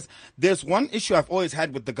ideas, because there's one issue I've always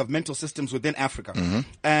had with the governmental systems within Africa.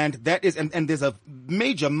 And that is, and there's a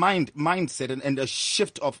major mindset and a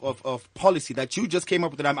shift of policy that you just came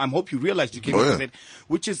up with, and I hope you realized you came up with it,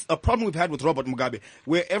 which is a problem we've had with Robert Mugabe,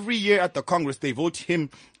 where every year at the Congress, they vote him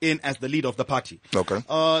in as the leader of the party. Okay.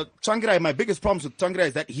 Tsvangirai, my biggest problems with Tsvangirai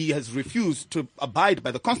is that he has refused to abide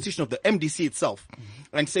by the constitution of the MDC itself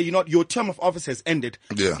and say, your term of office has ended.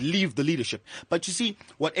 Leave the leadership. But you see,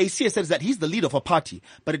 what AC has said is that he's the leader of a party,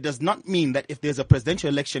 but it does not mean that if there's a presidential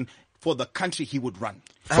election for the country, he would run.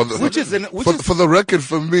 For the record,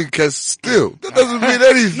 for me, Kes, still, that doesn't mean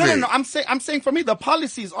anything. No. I'm saying for me, the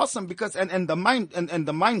policy is awesome because, and the mind, and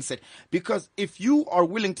the mindset, because if you are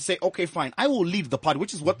willing to say, okay, fine, I will lead the party,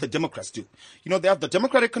 which is what the Democrats do. They have the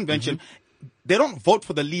Democratic Convention. They don't vote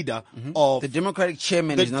for the leader of the Democratic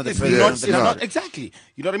chairman is not the president. Exactly.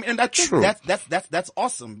 You know what I mean? And I think that's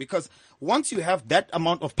awesome, because once you have that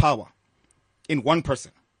amount of power in one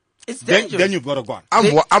person, it's dangerous. Then you've got to go on.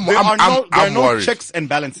 There are no worried. Checks and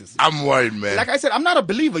balances. I'm worried, man. Like I said, I'm not a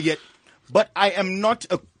believer yet, but I am not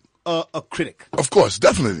a critic. Of course,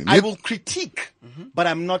 definitely. I will critique, but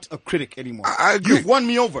I'm not a critic anymore. I agree. You've won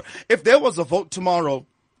me over. If there was a vote tomorrow,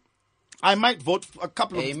 I might vote for a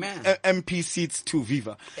couple of MP seats to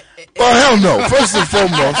Viva. Well, hell no. First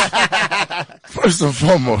and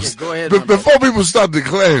foremost, go ahead, before people start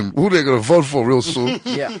declaring who they're going to vote for real soon,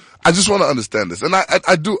 I just want to understand this. And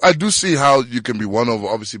I do see how you can be won over,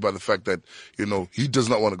 obviously, by the fact that, he does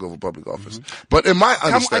not want to go for public office. But in my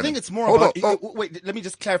understanding, I think it's more about, wait, let me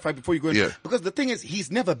just clarify before you go in. Because the thing is,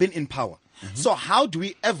 he's never been in power. So how do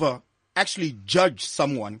we ever actually judge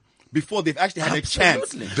someone before they've actually had a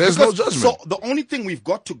chance? There's no judgment. So the only thing we've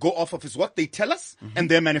got to go off of is what they tell us and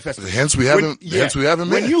their manifesto. Hence we haven't made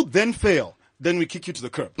When you then fail, then we kick you to the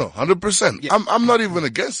curb. No, 100%. I'm not even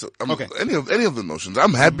against it. Any of the notions.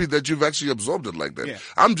 I'm happy that you've actually absorbed it like that. Yeah.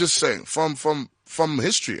 I'm just saying, from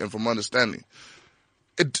history and from understanding,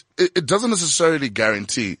 it doesn't necessarily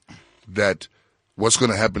guarantee that what's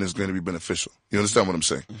going to happen is going to be beneficial. You understand what I'm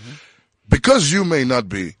saying? Because you may not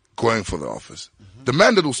be going for the office, the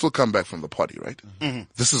mandate will still come back from the party, right?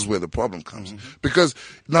 This is where the problem comes. Because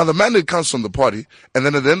now the mandate comes from the party, and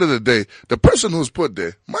then at the end of the day, the person who's put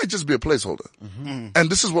there might just be a placeholder.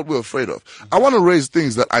 And this is what we're afraid of. I want to raise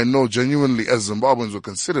things that I know genuinely as Zimbabweans were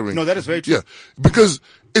considering. No, that is very true. Yeah, because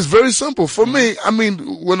it's very simple. For me, I mean,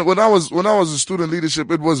 when I was in student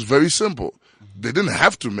leadership, it was very simple. They didn't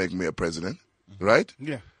have to make me a president, right?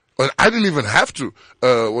 Yeah. I didn't even have to,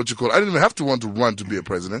 I didn't even have to want to run to be a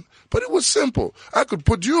president, but it was simple. I could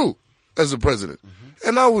put you as a president,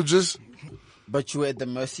 and I would just... But you were at the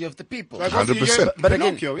mercy of the people. 100%. But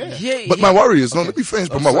again, but my worry is, let me finish,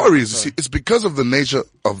 but my worry is, it's because of the nature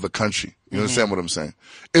of the country. You understand what I'm saying?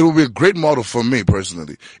 It would be a great model for me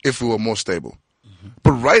personally if we were more stable.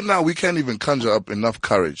 But right now, we can't even conjure up enough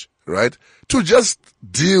courage, right, to just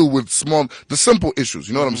deal with the simple issues.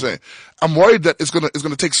 You know what I'm saying? I'm worried that it's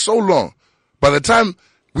gonna take so long. By the time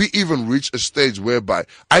we even reach a stage whereby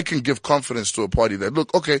I can give confidence to a party that,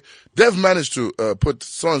 look, okay, they've managed to put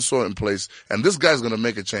so-and-so in place, and this guy's going to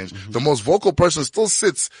make a change. The most vocal person still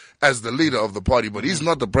sits as the leader of the party, but he's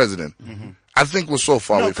not the president. I think we're so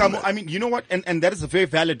far away from that. I mean, you know what? And that is a very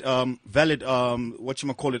valid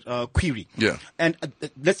query. Yeah. And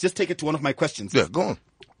let's just take it to one of my questions. Yeah, go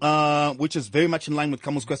on. Which is very much in line with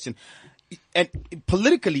Kamu's question. And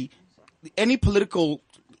politically, any political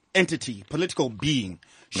entity, political being,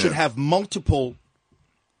 should have multiple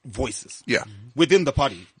voices. Yeah. Within the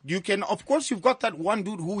party. You can, of course, you've got that one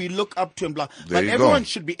dude who we look up to and blah. There But you everyone go.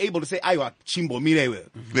 should be able to say, Aywa, Chimbo Mirewe,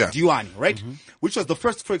 Yeah. Diwane, right? Which was the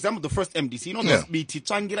first, for example, the first MDC. You know, Yeah. those BT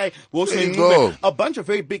Changirai, also There you go. a bunch of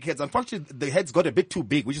very big heads. Unfortunately, the heads got a bit too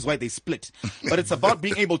big, which is why they split. But it's about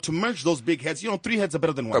being able to merge those big heads. You know, 3 heads are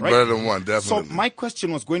better than one, right? Better than one, definitely. So my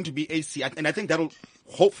question was going to be AC, and I think that'll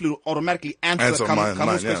hopefully automatically answer mine,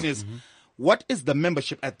 Kamu's yeah. question is, what is the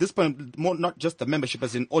membership at this point, more not just the membership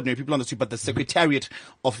as in ordinary people on the street, but the secretariat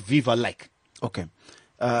of Viva like? Okay.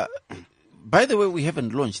 By the way, we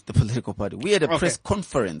haven't launched the political party. We had a press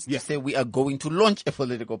conference to say we are going to launch a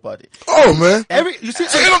political party. Oh, man. You see,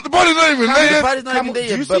 the party's not even there The yet. party's not even there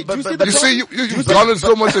yet. You see, you garnered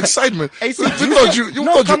so much excitement. We thought you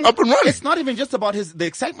thought you up and running. It's not even just about the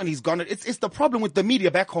excitement he's garnered. It's the problem with the media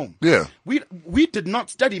back home. Yeah. We did not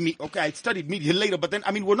study media. Okay, I studied media later, but then,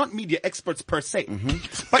 I mean, we're not media experts per se.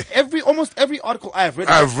 But almost every article I've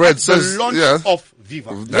read says, the launch yeah. of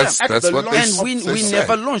Viva. That's what they And we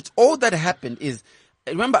never launched. All that happened is,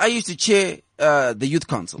 remember, I used to chair the Youth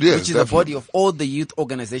Council, Yes, which is definitely. the body of all the youth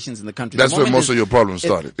organizations in the country. That's The where moment most of your problems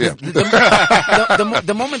started. Yeah.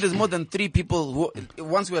 The moment there's more than 3 people who,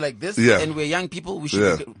 once we're like this, Yeah. and we're young people, we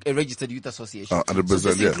should be a registered youth association. 100%, So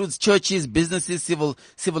this yeah. includes churches, businesses, civil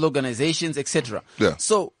organizations, etc. Yeah.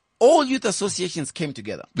 So all youth associations came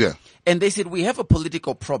together. Yeah. And they said, we have a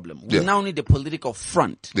political problem. We Yeah. now need a political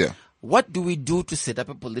front. Yeah. What do we do to set up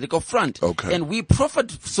a political front? Okay. And we proffered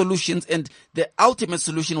solutions, and the ultimate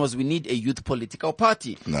solution was we need a youth political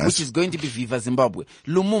party, Nice. which is going to be Viva Zimbabwe.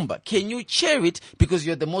 Lumumba, can you chair it because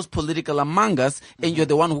you're the most political among us and you're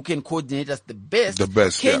the one who can coordinate us the best? The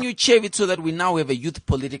best, Can yeah. you chair it so that we now have a youth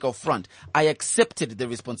political front? I accepted the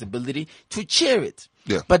responsibility to chair it.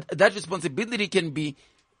 Yeah. But that responsibility can be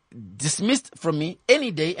dismissed from me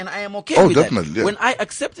any day, and I am okay Oh, with definitely, that. yeah. When I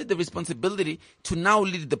accepted the responsibility to now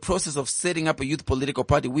lead the process of setting up a youth political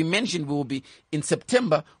party, we mentioned we will be in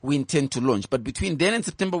September, we intend to launch. But between then and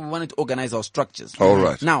September, we wanted to organize our structures. All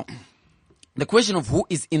right. Now, the question of who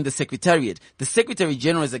is in the secretariat. The Secretary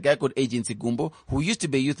General is a guy called Agency Gumbo, who used to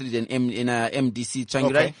be a youth leader in MDC Changirai.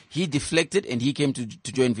 Okay. He deflected and he came to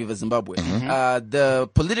join Viva Zimbabwe. The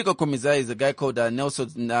political commissar is a guy called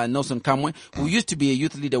Nelson Kamwe, who used to be a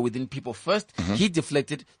youth leader within People First. He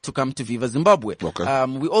deflected to come to Viva Zimbabwe. Okay.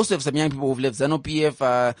 We also have some young people who've left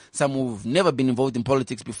ZANU-PF, some who've never been involved in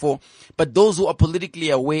politics before, but those who are politically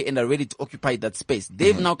aware and are ready to occupy that space.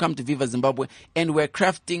 They've now come to Viva Zimbabwe, and we're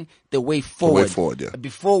crafting the way forward, yeah.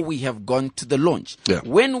 before we have gone to the launch. Yeah.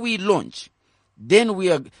 When we launch, then we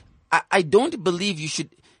are, I don't believe you should,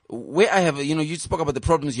 where I have, you spoke about the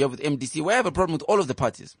problems you have with MDC, where I have a problem with all of the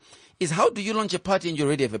parties, is how do you launch a party and you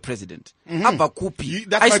already have a president? Abba Kupi.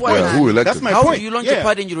 That's I my swear, point. Yeah, who elected? That's my how point. do you launch Yeah. a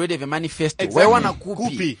party and you already have a manifesto? Exactly. Where wanna Kupi?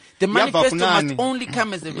 Kupi. The Yeah, manifesto Bakunani. must only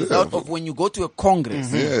come as a result of when you go to a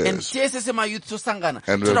congress. Yes. And TSSM youth tosangana.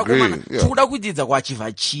 And Toda agree, kumana, yeah. toda kudzidza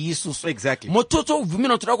kuachiva chiisusu. Exactly. Mototo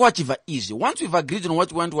uvumino toda kuachiva izvi. Once we've agreed on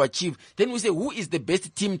what we want to achieve, then we say who is the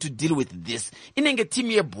best team to deal with this. Inenge team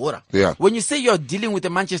yebora. Yeah. When you say you're dealing with the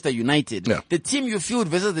Manchester United, Yeah. the team you field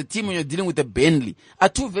versus the team when you're dealing with the Burnley are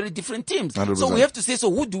two very different teams. 100%. So we have to say, so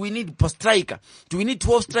who do we need per striker? Do we need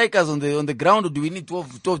 12 strikers on the ground, or do we need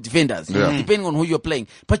 12 defenders? Yeah. Depending on who you're playing.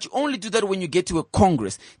 But you only do that when you get to a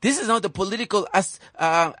Congress. This is not the political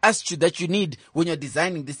attitude that you need when you're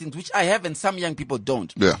designing these things, which I have and some young people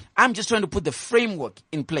don't. Yeah. I'm just trying to put the framework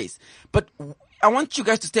in place. But I want you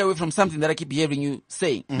guys to stay away from something that I keep hearing you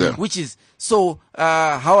saying, Yeah. which is, so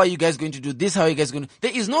how are you guys going to do this? How are you guys going to...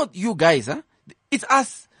 There is not you guys, huh? It's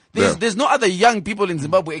us. There's no other young people in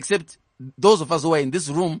Zimbabwe except those of us who are in this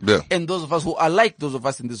room and those of us who are like those of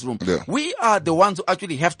us in this room. Yeah. We are the ones who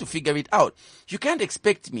actually have to figure it out. You can't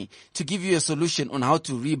expect me to give you a solution on how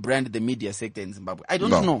to rebrand the media sector in Zimbabwe. I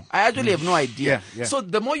don't know. I actually have no idea. Yeah. So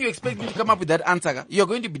the more you expect me to come up with that answer, you're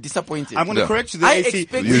going to be disappointed. I'm going to Yeah. correct you there, I AC.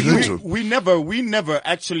 expect You need to. We never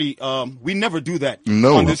actually, we never do that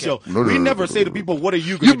No. on this show. No, we no, never no, say to people, what are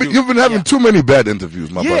you going to do? You've been having too many bad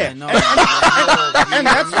interviews, my Yeah. brother.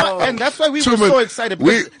 And that's why we Too were many- so excited,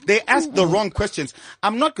 because they asked the wrong questions.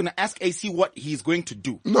 I'm not going to ask AC what he's going to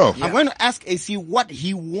do. No. I'm going to ask AC what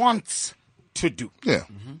he wants to do. Yeah.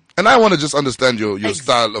 And I want to just understand your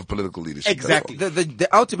style of political leadership. Exactly. The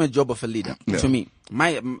ultimate job of a leader, to me,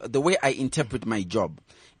 the way I interpret my job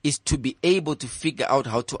is to be able to figure out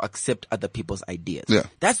how to accept other people's ideas. Yeah.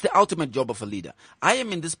 That's the ultimate job of a leader. I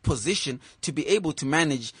am in this position to be able to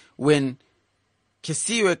manage when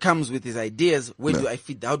Kesiwe comes with his ideas, where do I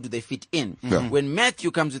fit? How do they fit in? When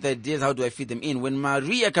Matthew comes with ideas, how do I fit them in? When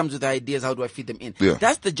Maria comes with ideas, how do I fit them in?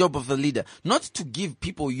 That's the job of a leader, not to give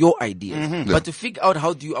people your ideas, but to figure out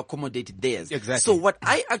how do you accommodate theirs. Exactly. So what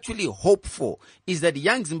I actually hope for is that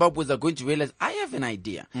young Zimbabweans are going to realize I have an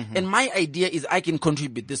idea, and my idea is I can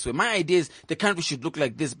contribute this way. My idea is the country should look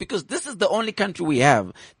like this because this is the only country we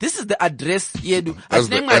have. This is the address here.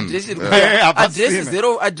 Address is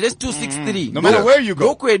 263. No matter where you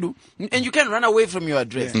go. And you can't run away from your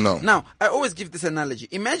address. No. Now, I always give this analogy.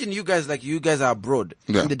 Imagine you guys are abroad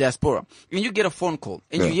in the diaspora, and you get a phone call,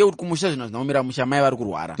 and you hear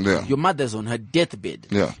your mother's on her deathbed,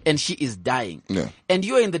 and she is dying, and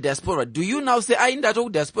you are in the diaspora. Do you now say, or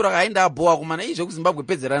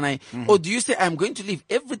do you say, I'm going to leave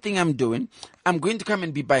everything I'm doing, I'm going to come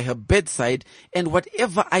and be by her bedside, and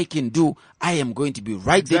whatever I can do, I am going to be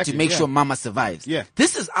right there to make sure mama survives.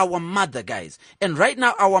 This is our mother, guys. And right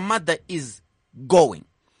now, our mother is going.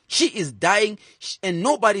 She is dying, and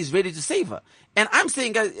nobody is ready to save her. And I'm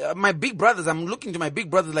saying, guys, my big brothers, I'm looking to my big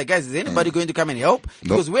brothers like, guys, is anybody going to come and help?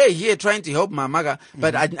 Because we're here trying to help Mamaga,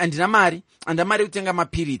 but Andinamari utenga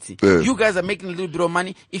mapiriti. You guys are making a little bit of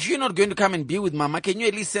money. If you're not going to come and be with Mama, can you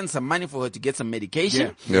at least send some money for her to get some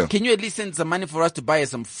medication? Can you at least send some money for us to buy her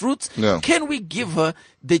some fruits? Can we give her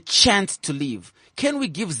the chance to live? Can we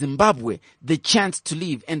give Zimbabwe the chance to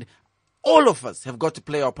live? And all of us have got to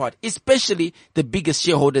play our part, especially the biggest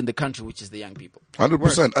shareholder in the country, which is the young people.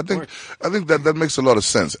 100%. I think that makes a lot of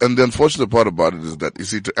sense. And the unfortunate part about it is that, you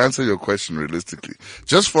see, to answer your question realistically,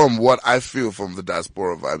 just from what I feel from the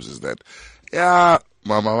diaspora vibes is that,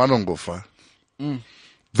 mama, I don't go far.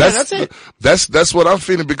 That's it. That's what I'm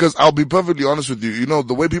feeling, because I'll be perfectly honest with you. You know,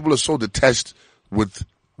 the way people are so detached with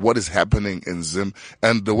what is happening in Zim,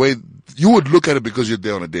 and the way you would look at it because you're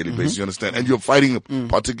there on a daily basis, you understand? And you're fighting a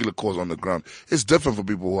particular cause on the ground. It's different for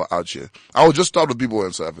people who are out here. I will just start with people who are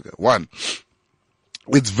in South Africa. One,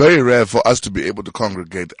 it's very rare for us to be able to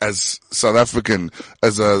congregate as South African,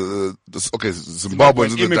 as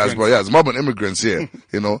Zimbabweans in the diaspora. Zimbabwean immigrants here,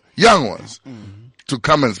 you know, young ones, to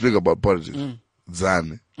come and speak about politics.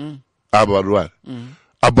 Zani, about what?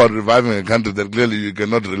 About reviving a country that clearly you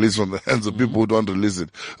cannot release from the hands of people who don't release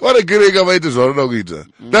it.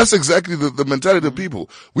 That's exactly the mentality of people.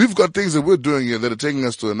 We've got things that we're doing here that are taking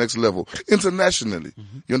us to the next level internationally.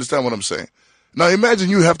 You understand what I'm saying? Now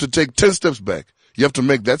imagine you have to take 10 steps back. You have to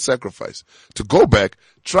make that sacrifice to go back,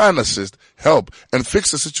 try and assist, help, and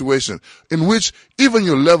fix a situation in which even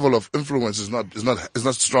your level of influence is not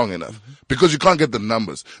strong enough, because you can't get the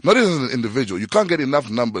numbers. Not even as an individual, you can't get enough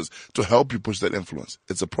numbers to help you push that influence.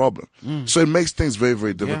 It's a problem. So it makes things very,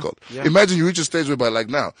 very difficult. Imagine you reach a stage whereby, like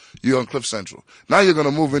now, you're on Cliff Central. Now you're going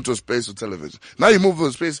to move into a space of television. Now you move to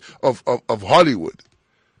a space of Hollywood.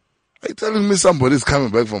 Are you telling me somebody's coming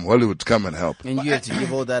back from Hollywood to come and help? And you have to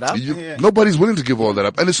give all that up? Nobody's willing to give all that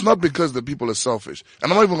up. And it's not because the people are selfish.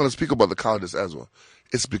 And I'm not even going to speak about the cowardice as well.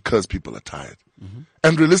 It's because people are tired.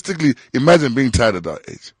 And realistically, imagine being tired at our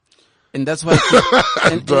age. And that's why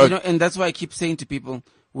and that's why I keep saying to people,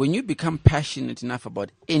 when you become passionate enough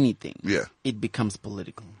about anything, it becomes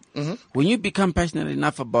political. When you become passionate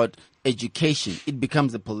enough about education, it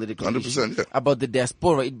becomes a political 100%, issue. About the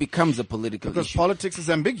diaspora, it becomes a political because issue. politics is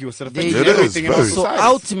ambiguous. It is. Everything in our So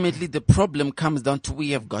ultimately, the problem comes down to we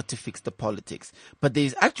have got to fix the politics. But there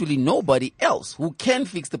is actually nobody else who can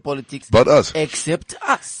fix the politics but us, except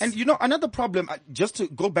us. And you know, another problem, just to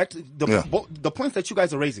go back to the points that you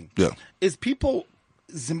guys are raising, is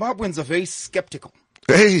Zimbabweans are very skeptical.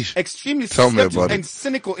 Extremely skeptical and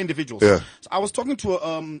cynical individuals. So I was talking to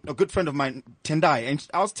a good friend of mine, Tendai, and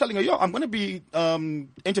I was telling her, I'm going to be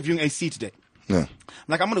interviewing AC today. I'm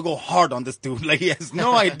like, I'm going to go hard on this dude. Like, he has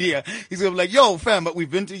no idea. He's going to be like, yo, fam, but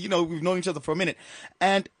we've known each other for a minute.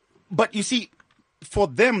 But you see, for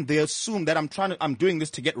them, they assume that I'm doing this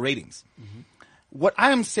to get ratings. What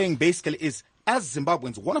I am saying basically is, as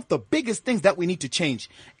Zimbabweans, one of the biggest things that we need to change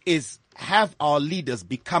is have our leaders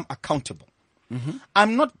become accountable.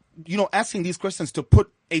 I'm not, asking these questions to put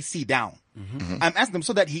AC down. I'm asking them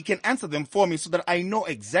so that he can answer them for me, so that I know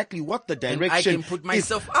exactly what the direction is. And I can put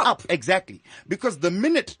myself up. Exactly. Because the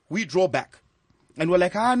minute we draw back and we're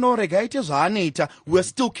like, no, we're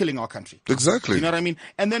still killing our country. Exactly. You know what I mean?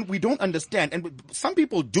 And then we don't understand. And some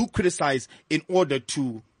people do criticize in order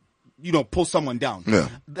to, pull someone down.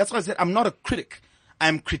 That's why I said I'm not a critic.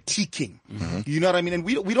 I'm critiquing. You know what I mean? And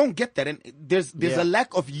we don't get that. And there's a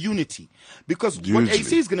lack of unity, because what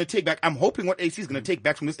AC is going to take back, I'm hoping what AC is going to take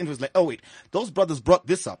back from this interview is like, oh wait, those brothers brought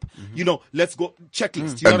this up. You know, let's go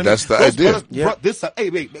checklist. You know and what that's I mean? the idea. Those brothers brought this up. Hey,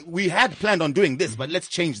 wait, we had planned on doing this, but let's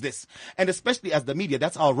change this. And especially as the media,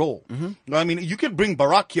 that's our role. You know what I mean? You can bring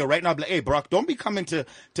Barack here right now, be like, hey, Barack, don't be coming to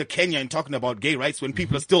Kenya and talking about gay rights when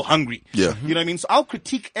people are still hungry. Yeah. You know what I mean? So I'll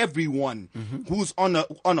critique everyone who's on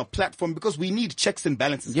a platform, because we need checks and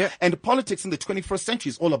balances. Yeah. And politics in the 21st century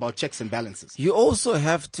is all about checks and balances. You also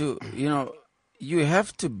have to, you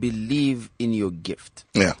have to believe in your gift.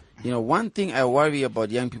 Yeah. One thing I worry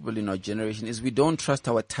about young people in our generation is we don't trust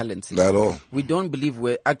our talents. Not at all. We don't believe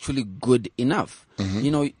we're actually good enough.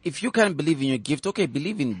 If you can't believe in your gift, okay,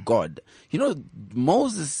 believe in God.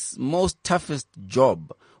 Moses' most toughest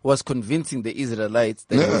job was convincing the Israelites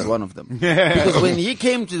that he was one of them. Because when he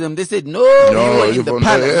came to them, they said, no, you are in the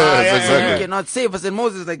palace. Exactly. You cannot save us. And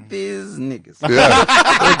Moses is like, these niggas. Yeah,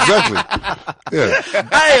 exactly. Yeah.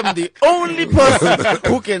 I am the only person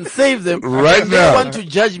who can save them. Right and now. They want to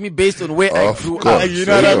judge me based on where I grew up. You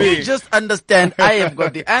know what I mean? You just understand I have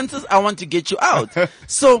got the answers. I want to get you out.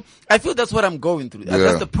 So I feel that's what I'm going through.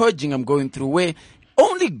 That's the purging I'm going through, where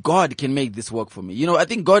only God can make this work for me. I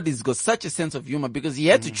think God has got such a sense of humor, because he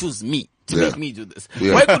had to choose me to make me do this.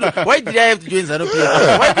 Yeah. Why did I have to join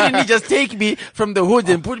ZANU-PF? Why didn't he just take me from the hood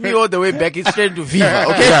and put me all the way back straight to Viva?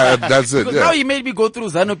 Okay? Yeah, that's it. Because now he made me go through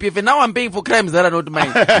ZANU-PF, and now I'm paying for crimes that are not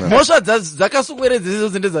mine. If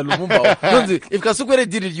Kasukwere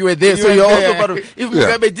did it, you were there. So you're also part of it. If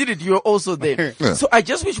Mugabe did it, you're also there. Yeah. So I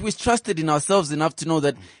just wish we trusted in ourselves enough to know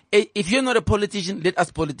that if you're not a politician, let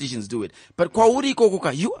us politicians do it. But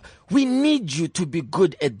we need you to be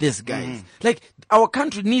good at this, guys. Like, our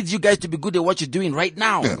country needs you guys to be good at what you're doing right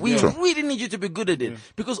now. We really need you to be good at it.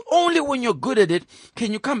 Because only when you're good at it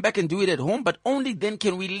can you come back and do it at home, but only then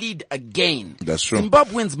can we lead again. That's true.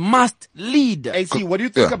 Zimbabweans must lead. AC, what do you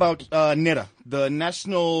think about NERA, the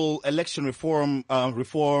National Election Reform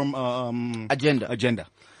Agenda?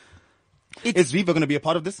 Is Viva going to be a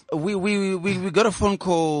part of this? We got a phone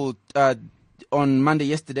call on Monday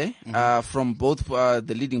yesterday from both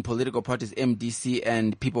the leading political parties, MDC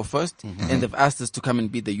and People First, and they've asked us to come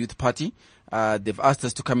and be the youth party. They've asked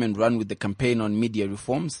us to come and run with the campaign on media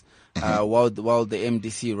reforms, while the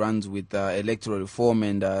MDC runs with electoral reform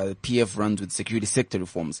and PF runs with security sector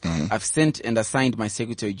reforms. I've sent and assigned my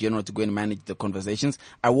Secretary General to go and manage the conversations.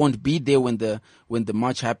 I won't be there when the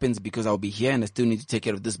march happens, because I'll be here and I still need to take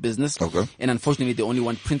care of this business. Okay. And unfortunately, they only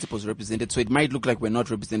want principals represented, so it might look like we're not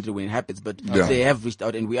represented when it happens, but they have reached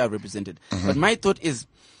out and we are represented. But my thought is,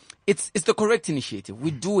 it's the correct initiative.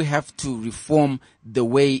 We do have to reform the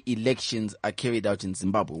way elections are carried out in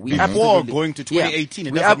Zimbabwe. Before going to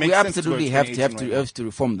 2018, we absolutely have to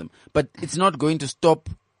reform them. But it's not going to stop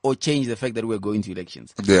or change the fact that we're going to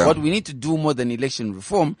elections. Yeah. What we need to do more than election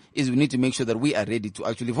reform is we need to make sure that we are ready to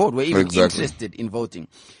actually vote. We're even interested in voting.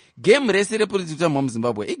 Game resere politics mu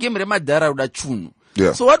Zimbabwe. I game re madhara uda chunu.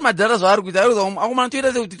 Yeah. So what madhara zvari kuita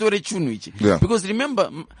akumanotoita sekutitore chunu ichi. Because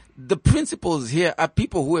remember, the principals here are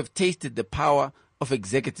people who have tasted the power of the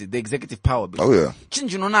executive power. Oh yeah.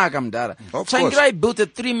 Changirai built a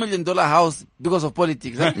 $3 million house because of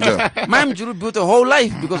politics. Mayam Juru built a whole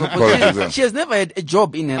life because of politics. She has never had a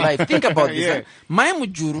job in her life. Think about this. Mayam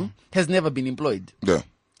Juru has never been employed. Yeah.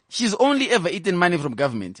 She's only ever eaten money from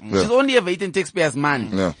government. She's only ever eaten taxpayers' money.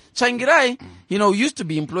 Changirai, used to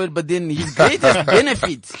be employed, but then his greatest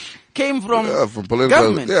benefit came from political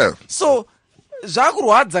government. Yeah. So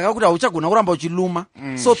zvakurwadza kakuti hauchagona kuramba uchiluma.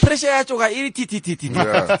 So pressure yacho iri titi.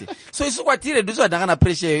 So isu kwatire ndiso ndakana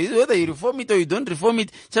pressure. Whether you reform it or you don't reform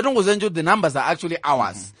it, chatongozenjo the numbers are actually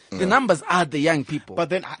ours. The numbers are the young people. But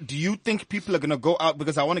then, do you think people are going to go out?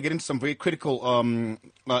 Because I want to get into some very critical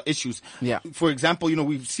issues. Yeah. For example,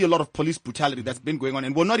 we see a lot of police brutality that's been going on,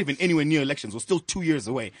 and we're not even anywhere near elections. We're still 2 years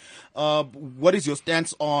away. What is your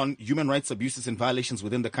stance on human rights abuses and violations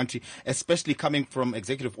within the country, especially coming from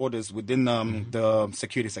executive orders within the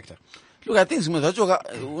security sector? Look, I think some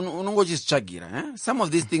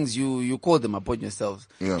of these things you call them upon yourselves.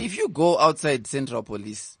 Yeah. If you go outside Central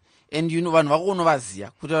Police, and I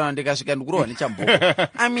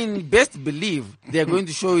mean, best believe they are going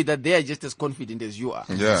to show you that they are just as confident as you are.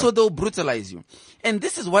 Yeah. So they'll brutalize you. And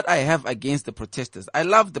this is what I have against the protesters. I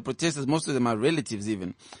love the protesters. Most of them are relatives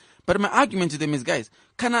even. But my argument to them is, guys,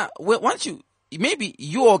 maybe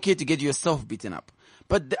you're okay to get yourself beaten up.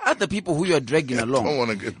 But the other people who you're dragging along, don't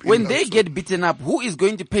wanna get beaten when up, they so. get beaten up, who is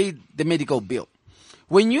going to pay the medical bill?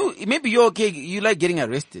 maybe you're okay, you like getting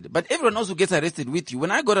arrested, but everyone else who gets arrested with you.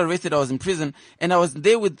 When I got arrested, I was in prison, and I was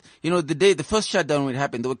there with, the first shutdown when it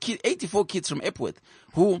happened, there were 84 kids from Epworth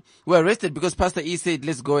who were arrested because Pastor E said,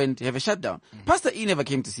 let's go and have a shutdown. Pastor E never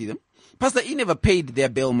came to see them. Pastor E never paid their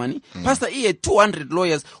bail money. Pastor E had 200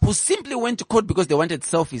 lawyers who simply went to court because they wanted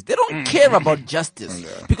selfies. They don't care about justice.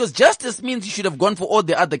 Because justice means you should have gone for all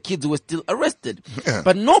the other kids who were still arrested.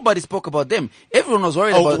 But nobody spoke about them. Everyone was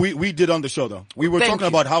worried about... We did on the show, though. We were talking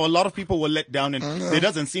about how a lot of people were let down, and there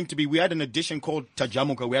doesn't seem to be... We had an edition called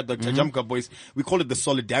Tajamuka. We had the Tajamuka boys. We call it the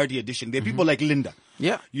Solidarity Edition. There are people like Linda.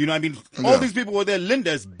 Yeah. You know what I mean? All these people were there.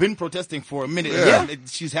 Linda's been protesting for a minute. Yeah.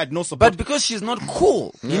 She's had no support. But because she's not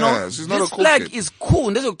cool, she's not this a cool flag kid. is cool.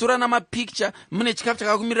 Ndezokutora na picture, mune chikafu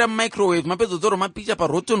chakakumira microwave, mapezo zoro picture pa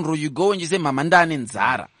rotten row, you go and you say mamandane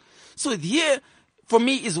nzara. So here, for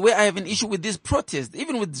me, is where I have an issue with this protest.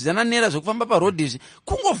 Even with Zananera zokufamba pa road ishi,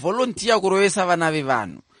 kungo volunteer kurovesa vana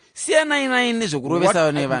vevanhu.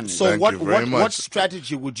 So what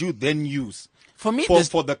strategy would you then use? For me,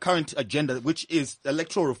 for the current agenda, which is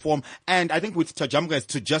electoral reform, and I think with Tajamuka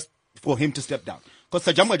is for him to step down.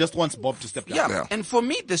 Because Tajamuka just wants Bob to step down. Yeah, and for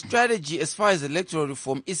me, the strategy as far as electoral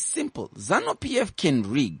reform is simple. ZANU-PF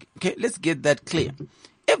can rig. Okay, let's get that clear.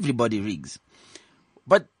 Everybody rigs.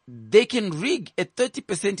 But they can rig a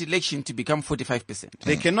 30% election to become 45%.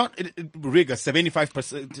 They cannot rig a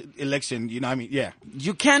 75% election, you know what I mean? Yeah.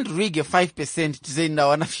 You can't rig a 5% to say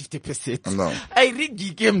now 50%. No. I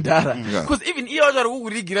rig game dara. Because even how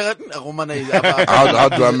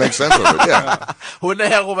do I make sense of it?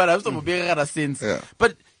 Yeah.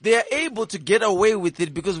 But they are able to get away with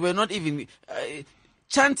it because we're not even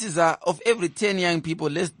chances are of every 10 young people,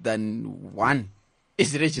 less than 1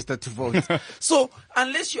 is registered to vote. So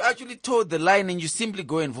unless you actually toe the line and you simply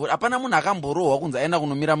go and vote, apana munhu akamborohwa kunzi aenda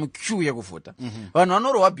kunomira muqueue yekuvhota. Vanhu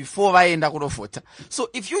vanorohwa before vaenda kunovhota. So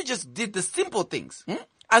if you just did the simple things,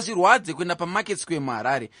 azvirwadze kuenda pamarket square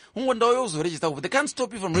muHarare, ungondawo uzoregister kuvote. They can't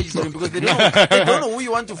stop you from registering because they don't know who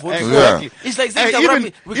you want to vote for. It's like saying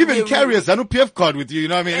even carry a ZANU-PF card with you, you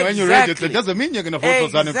know what I mean? Exactly. When you register, it doesn't mean you're going to vote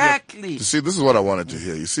for ZANU-PF. Exactly. You see, this is what I wanted to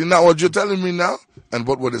hear. You see, now what you're telling me now and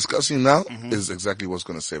what we're discussing now is exactly what's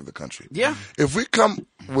going to save the country. Yeah. If we come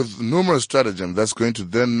with numerous stratagems that's going to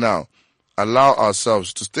then now allow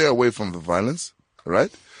ourselves to stay away from the violence, right?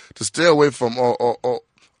 To stay away from all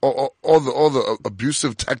the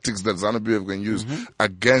abusive tactics that ZANU-PF can use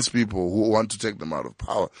against people who want to take them out of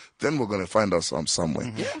power, then we're going to find ourselves somewhere.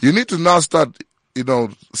 You need to now start,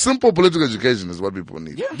 simple political education is what people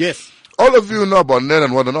need. Yeah. Yes. All of you know about net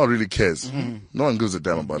and what, no one really cares. No one gives a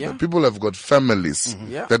damn about that. People have got families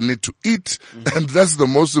that need to eat, and that's the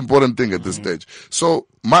most important thing at this stage. So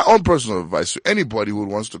my own personal advice to anybody who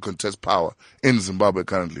wants to contest power in Zimbabwe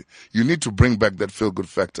currently, you need to bring back that feel-good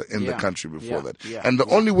factor in the country before that. And the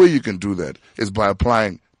only way you can do that is by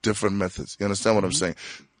applying different methods. You understand what I'm saying?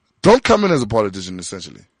 Don't come in as a politician,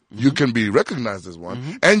 essentially. You can be recognized as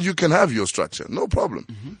one, and you can have your structure, no problem.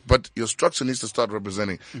 But your structure needs to start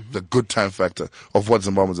representing the good time factor of what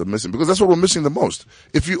Zimbabweans are missing, because that's what we're missing the most.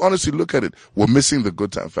 If you honestly look at it, we're missing the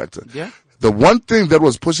good time factor. Yeah. The one thing that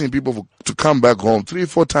was pushing people to come back home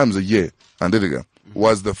 3-4 times a year,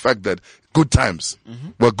 was the fact that good times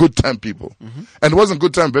were good time people. And it wasn't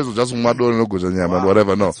good time based on just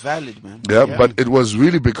whatever, no. It's valid, man. Yeah, but it was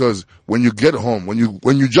really because when you get home, when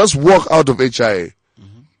you just walk out of HIA,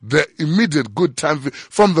 the immediate good time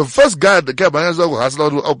from the first guy at the cab, it's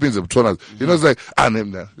like, I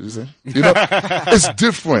named that. It's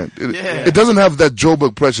different. It doesn't have that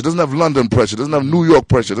Joburg pressure. It doesn't have London pressure. It doesn't have New York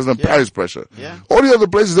pressure. It doesn't have Paris pressure. All the other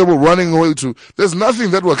places that we're running away to, there's nothing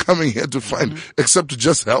that we're coming here to find except to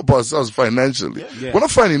just help ourselves financially. We're not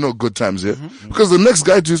finding no good times here because the next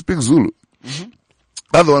guy to speak Zulu.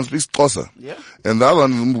 The other one speaks Xhosa. And the other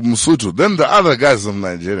one Msutu. Then the other guys from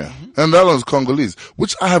Nigeria. And the other one's Congolese.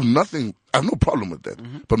 Which I have no problem with that.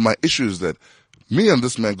 But my issue is that me and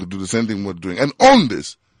this man could do the same thing we're doing and own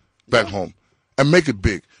this back home. And make it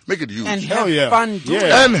big. Make it huge. And have fun doing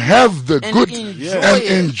it. And have the good. And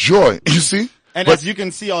enjoy. You see? And as you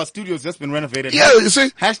can see, our studio's just been renovated. Yeah, you see?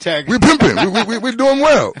 Hashtag. We're pimping. We're doing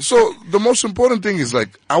well. So the most important thing is,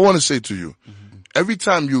 like, I want to say to you, every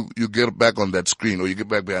time you get back on that screen or you get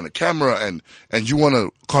back behind the camera and you want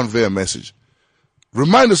to convey a message,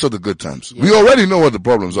 remind us of the good times. We already know what the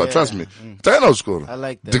problems are. Trust me. I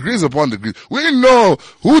like that. Degrees upon degrees. We know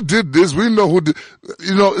who did this. We know who did.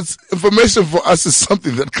 It's information for us is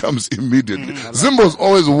something that comes immediately. Zimbos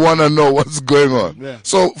always want to know what's going on.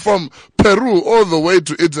 So from Peru all the way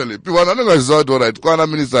to Italy,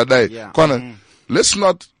 let's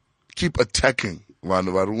not keep attacking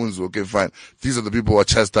Okay, fine. These are the people who are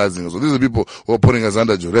chastising us. Or these are the people who are putting us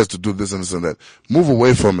under duress to do this and this and that. Move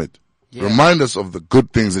away from it. Yeah. Remind us of the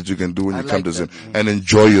good things that you can do when you come to Zim and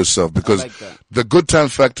enjoy yourself, because the good time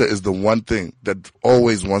factor is the one thing that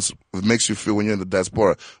always makes you feel when you're in the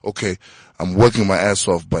diaspora. Okay, I'm working my ass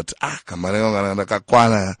off, but there's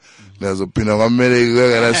a Pino America,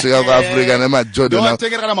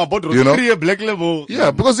 you know? Black level.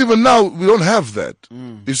 Yeah, because even now we don't have that.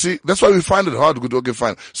 You see, that's why we find it hard to go, okay,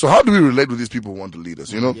 fine. So how do we relate with these people who want to lead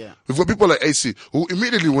us? You know, we've got people like AC who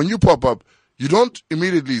immediately, when you pop up, you don't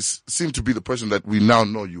immediately seem to be the person that we now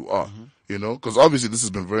know you are, you know, because obviously this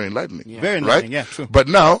has been very enlightening. Yeah. Very enlightening, right? Yeah, true. But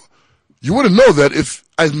now, you wouldn't know that if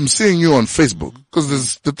I'm seeing you on Facebook,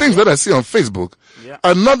 because the things that I see on Facebook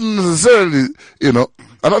are not necessarily, you know,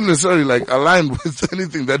 are not necessarily like aligned with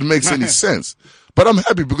anything that makes any sense. But I'm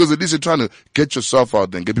happy because at least you're trying to get yourself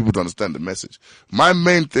out there and get people to understand the message. My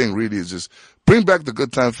main thing really is just bring back the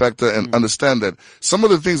good time factor and understand that some of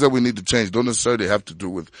the things that we need to change don't necessarily have to do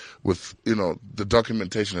with, you know, the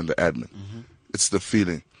documentation and the admin. It's the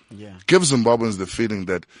feeling. Yeah. Give Zimbabweans the feeling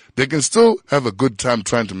that they can still have a good time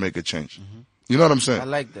trying to make a change. You know what I'm saying? I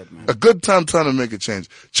like that, man. A good time trying to make a change.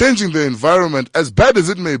 Changing the environment, as bad as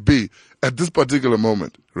it may be at this particular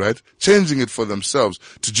moment, right? Changing it for themselves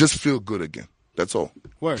to just feel good again. That's all.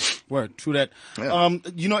 Word, true that. Yeah.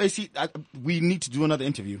 You know, AC, we need to do another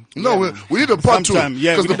interview. No, we need a part two.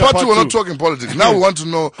 Because the part two, we're not talking politics. Now we want to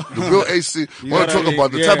know the real AC. We want to talk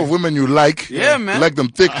about the type of women you like. Yeah, man. You like them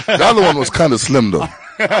thick. The other one was kind of slim, though.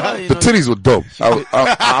 The titties were dope.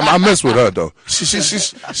 I mess with her, though.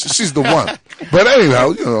 She's the one. But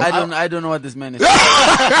anyhow, you know. I don't know what this man is.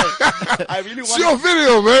 I really want. See your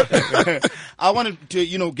video, man. I wanted to,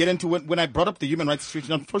 you know, get into when I brought up the human rights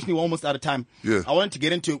situation. Unfortunately, we're almost out of time. Yeah. I wanted to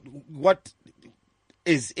get into what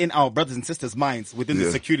is in our brothers and sisters' minds within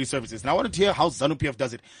the security services. And I wanted to hear how ZANU-PF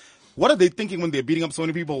does it. What are they thinking when they're beating up so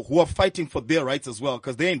many people who are fighting for their rights as well?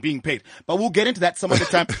 Because they ain't being paid. But we'll get into that some other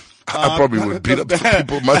time. I probably would beat up some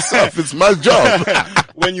people myself. It's my job.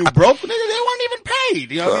 When you broke, they weren't even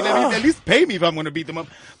paid. You know what I mean? At least pay me if I'm going to beat them up.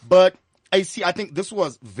 But I think this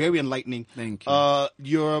was very enlightening. Thank you.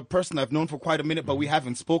 You're a person I've known for quite a minute, but we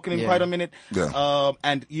haven't spoken in quite a minute. Yeah.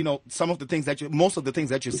 And, you know, most of the things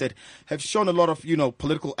that you said have shown a lot of, you know,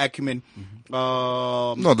 political acumen.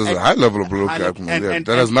 No, there's a high level of political acumen.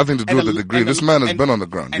 That has nothing to do with the degree. This man has been on the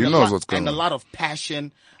ground. He knows what's going on. And a lot of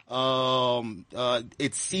passion.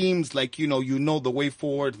 It seems like, you know the way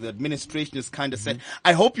forward. The administration is kind of set.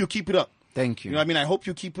 I hope you keep it up. Thank you. You know what I mean? I hope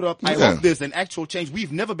you keep it up. I hope there's an actual change.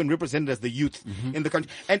 We've never been represented as the youth in the country.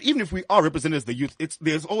 And even if we are represented as the youth,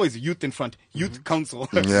 there's always youth in front. Youth council.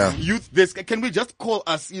 Youth this. Can we just call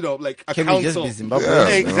us, you know, like a council? We just be Zimbabwe? Yeah,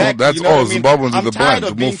 exactly. That's all. Zimbabweans in the blind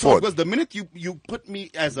to move forward. Because the minute you put me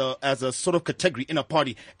as a sort of category in a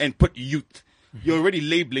party and put youth, you're already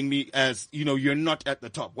labeling me as, you know, you're not at the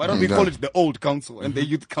top. Why don't we call it the old council and the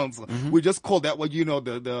youth council? We just call that what, you know,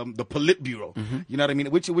 the Politburo. You know what I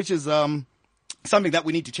mean? Which is, something that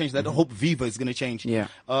we need to change, that I hope Viva is going to change. Yeah.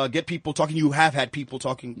 Get people talking. You have had people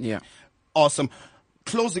talking. Yeah. Awesome.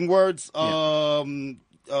 Closing words. 2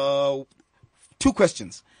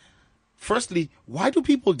 questions. Firstly, why do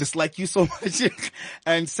people dislike you so much?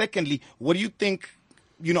 And secondly, what do you think,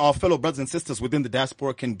 you know, our fellow brothers and sisters within the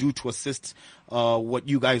diaspora can do to assist what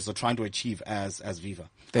you guys are trying to achieve as Viva?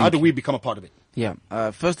 How do we become a part of it? Yeah.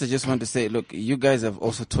 First, I just want to say, look, you guys have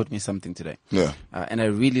also taught me something today. Yeah. And I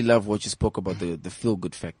really love what you spoke about, the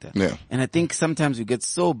feel-good factor. Yeah. And I think sometimes we get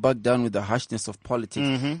so bogged down with the harshness of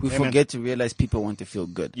politics, we forget to realize people want to feel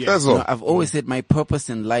good. Yeah. That's all. I've always said my purpose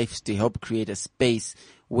in life is to help create a space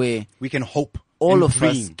where we can hope. All of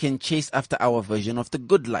us can chase after our version of the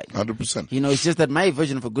good life. 100%. You know, it's just that my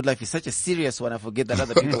version of a good life is such a serious one. I forget that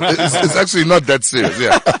other people. It's actually not that serious,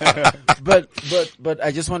 yeah. But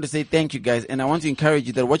I just want to say thank you guys. And I want to encourage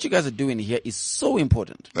you that what you guys are doing here is so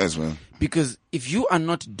important. Thanks, man. Because if you are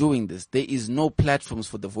not doing this, there is no platforms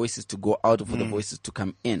for the voices to go out or for the voices to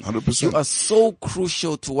come in. 100%. You are so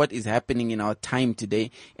crucial to what is happening in our time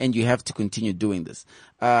today, and you have to continue doing this.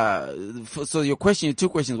 So your question, 2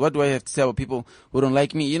 questions. What do I have to say about people who don't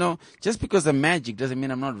like me? You know, just because I'm magic doesn't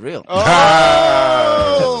mean I'm not real. The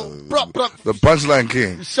punchline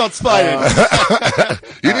king. Shots fired.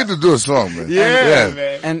 You need to do a song, man. Yeah.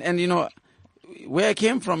 Man. And you know, where I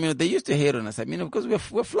came from, you know, they used to hate on us. I mean, because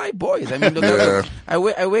we're fly boys. I mean, look, I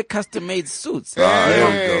wear custom-made suits.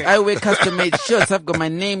 I wear custom-made shirts. I've got my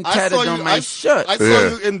name tatted on my shirt. I saw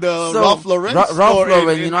you in the Ralph Lauren Ralph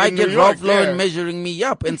Lauren, in I get New Ralph York, Lauren measuring me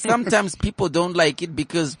up. And sometimes people don't like it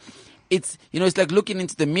because it's like looking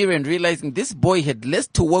into the mirror and realizing this boy had less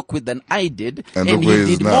to work with than I did, and he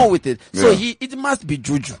did more with it. Yeah. So it must be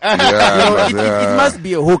juju. It must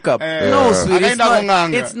be a hookup. No, sweetie,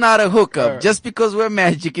 it's not a hookup. Just because we're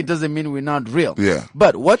magic, it doesn't mean we're not real. Yeah.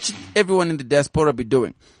 But what should everyone in the diaspora be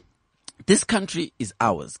doing? This country is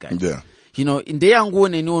ours, guys. Yeah.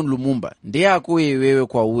 Lumumba.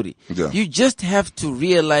 You just have to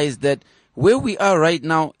realize that where we are right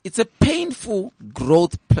now, it's a painful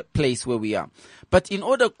growth place where we are. But in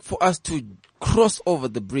order for us to cross over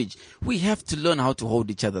the bridge, we have to learn how to hold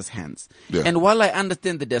each other's hands. Yeah. And while I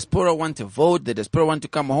understand the diaspora want to vote, the diaspora want to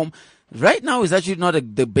come home, right now is actually not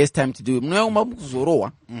the best time to do it.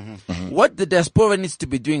 What the diaspora needs to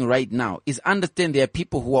be doing right now is understand there are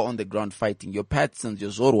people who are on the ground fighting. Your Patsons,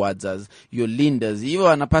 your Zorwadzas, your Lindas,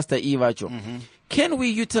 even Pastor Ivacho. Can we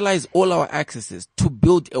utilize all our accesses to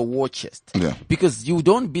build a war chest? Yeah. Because you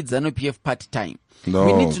don't beat ZANU-PF part-time. No.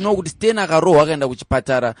 We need to know kuti tena garo wakaenda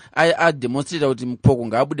kuchipatara I demonstrate kuti mpoko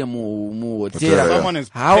ngabude mu hotera.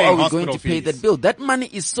 How are we going to pay that bill? That money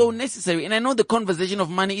is so necessary, and I know the conversation of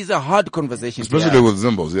money is a hard conversation, especially with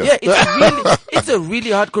Zimbos. Yeah, it's a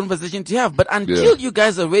really hard conversation to have. But until you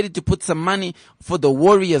guys are ready to put some money for the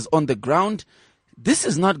warriors on the ground, this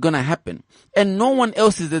is not gonna happen. And no one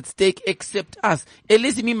else is at stake except us.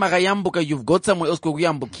 Elisi mi magayambuka, you've got somewhere else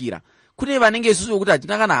kuyambukira. So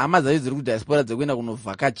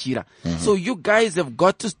you guys have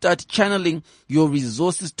got to start channeling your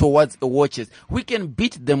resources towards a war chest. We can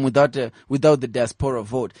beat them without the diaspora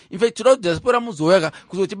vote. In fact, without diaspora muzoega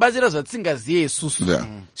kuzotibazira zvatsingaziye isusu.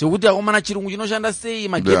 So kuti akomana chirungu chinoshanda sei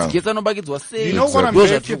magetsi anobakidzwa sei. You know what I'm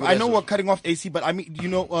very fearful. I know we're cutting off AC, but I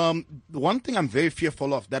mean, one thing I'm very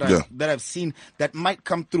fearful of that I've seen that might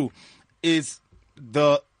come through is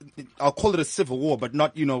I'll call it a civil war, but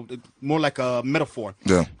not, more like a metaphor.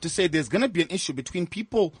 Yeah. To say there's going to be an issue between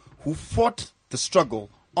people who fought the struggle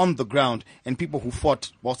on the ground and people who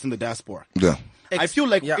fought whilst in the diaspora. Yeah. I feel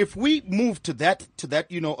like if we move to that,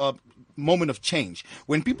 moment of change,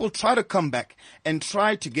 when people try to come back and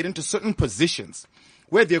try to get into certain positions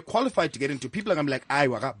where they're qualified to get into, people are going to be like,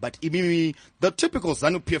 but the typical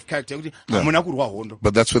ZANU-PF character.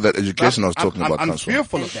 But that's where that education I was talking about comes from. I'm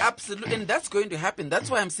fearful of that. Absolutely, and that's going to happen.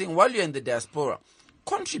 That's why I'm saying, while you're in the diaspora,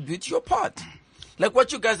 contribute your part. Like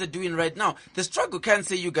what you guys are doing right now. The struggle can't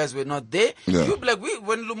say you guys were not there. Yeah. You be like,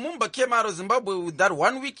 when Lumumba came out of Zimbabwe with that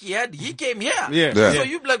 1 week he had, he came here. Yeah. So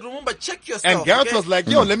you be like, Lumumba, check yourself. And Gareth was like,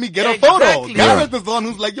 yo, let me get a photo. Gareth is the one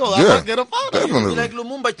who's like, yo, I want to get a photo. Definitely. You be like,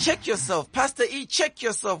 Lumumba, check yourself. Pastor E, check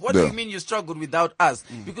yourself. What do you mean you struggled without us?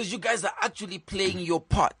 Because you guys are actually playing your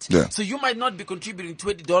part. Yeah. So you might not be contributing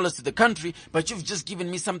 $20 to the country, but you've just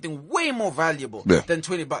given me something way more valuable than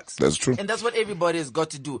 $20. That's true. And that's what everybody has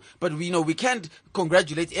got to do. But we can't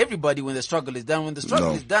congratulate everybody when the struggle is done. When the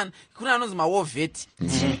struggle is done, kuna anozi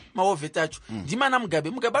mawovet acho ndimana Mugabe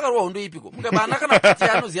akarwa hondo ipiko Mugabe anakana kuti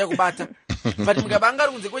anoziya kubata but Mugabe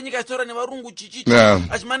angari kunze kwenyika achitora nevarungu chichichi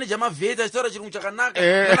achimaneja mavheti achitora chirungu chakanaka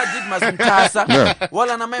nemadid mazimutasa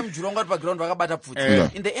wala namai mujuru ati paground vakabata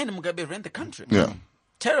pfuti. In the end, Mugabe ran the country.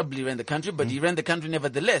 Terribly ran the country, but he ran the country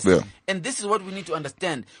nevertheless. And this is what we need to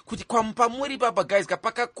understand. Kuti pamuri papa guys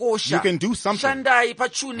kapaka kosha. You can do something. Shandai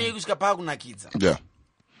pachune kusika pakunakidza. Yeah.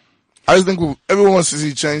 I just think everyone wants to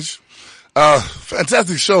see change.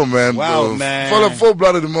 Fantastic show, man. Wow, man.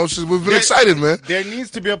 Full-blooded emotions. We've been excited, man. There needs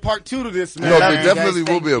to be a part 2 to this, man. No, there definitely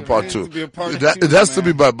will be a part 2. It has to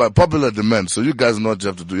be by popular demand. So you guys know what you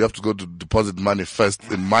have to do. You have to go to deposit money first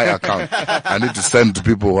in my account. I need to send to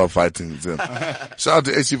people who are fighting. Shout out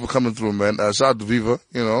to AC for coming through, man. Shout out to Viva,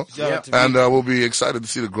 and we'll be excited to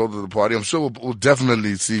see the growth of the party. I'm sure we'll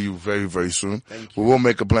definitely see you very, very soon. We will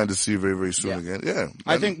make a plan to see you very, very soon again. Yeah.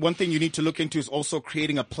 I think one thing you need to look into is also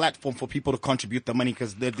creating a platform for people to contribute the money,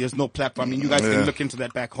 because there's no platform. I mean, you guys can look into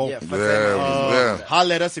that back home.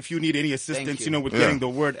 Holler at us if you need any assistance, with getting the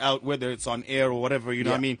word out, whether it's on air or whatever, you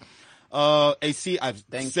know what I mean? AC, I've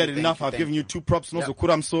said enough. I've given you 2 props. No, continue,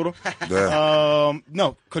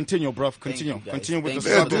 bruv. Continue with the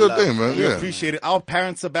struggle. Do your thing, man. We appreciate it. Our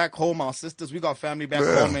parents are back home. Our sisters, we got family back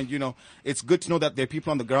home, and it's good to know that there are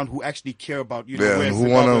people on the ground who actually care about and who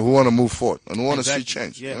want to move forward and who want to see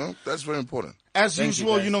change. That's very important. As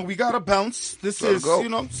usual, we gotta bounce. This is,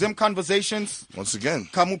 Zim Conversations. Once again.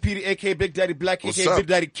 Kamupiri, aka Big Daddy Black, aka Big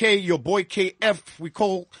Daddy K, your boy KF. We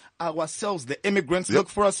call ourselves the Immigrants. Look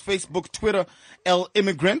for us, Facebook, Twitter, L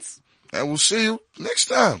Immigrants. And we'll see you next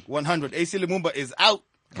time. 100. AC Lumumba is out.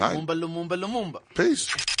 Lumumba. Peace.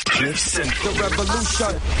 Cliff Central. The revolution.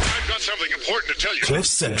 I've got something important to tell you.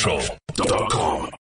 CliffCentral.com.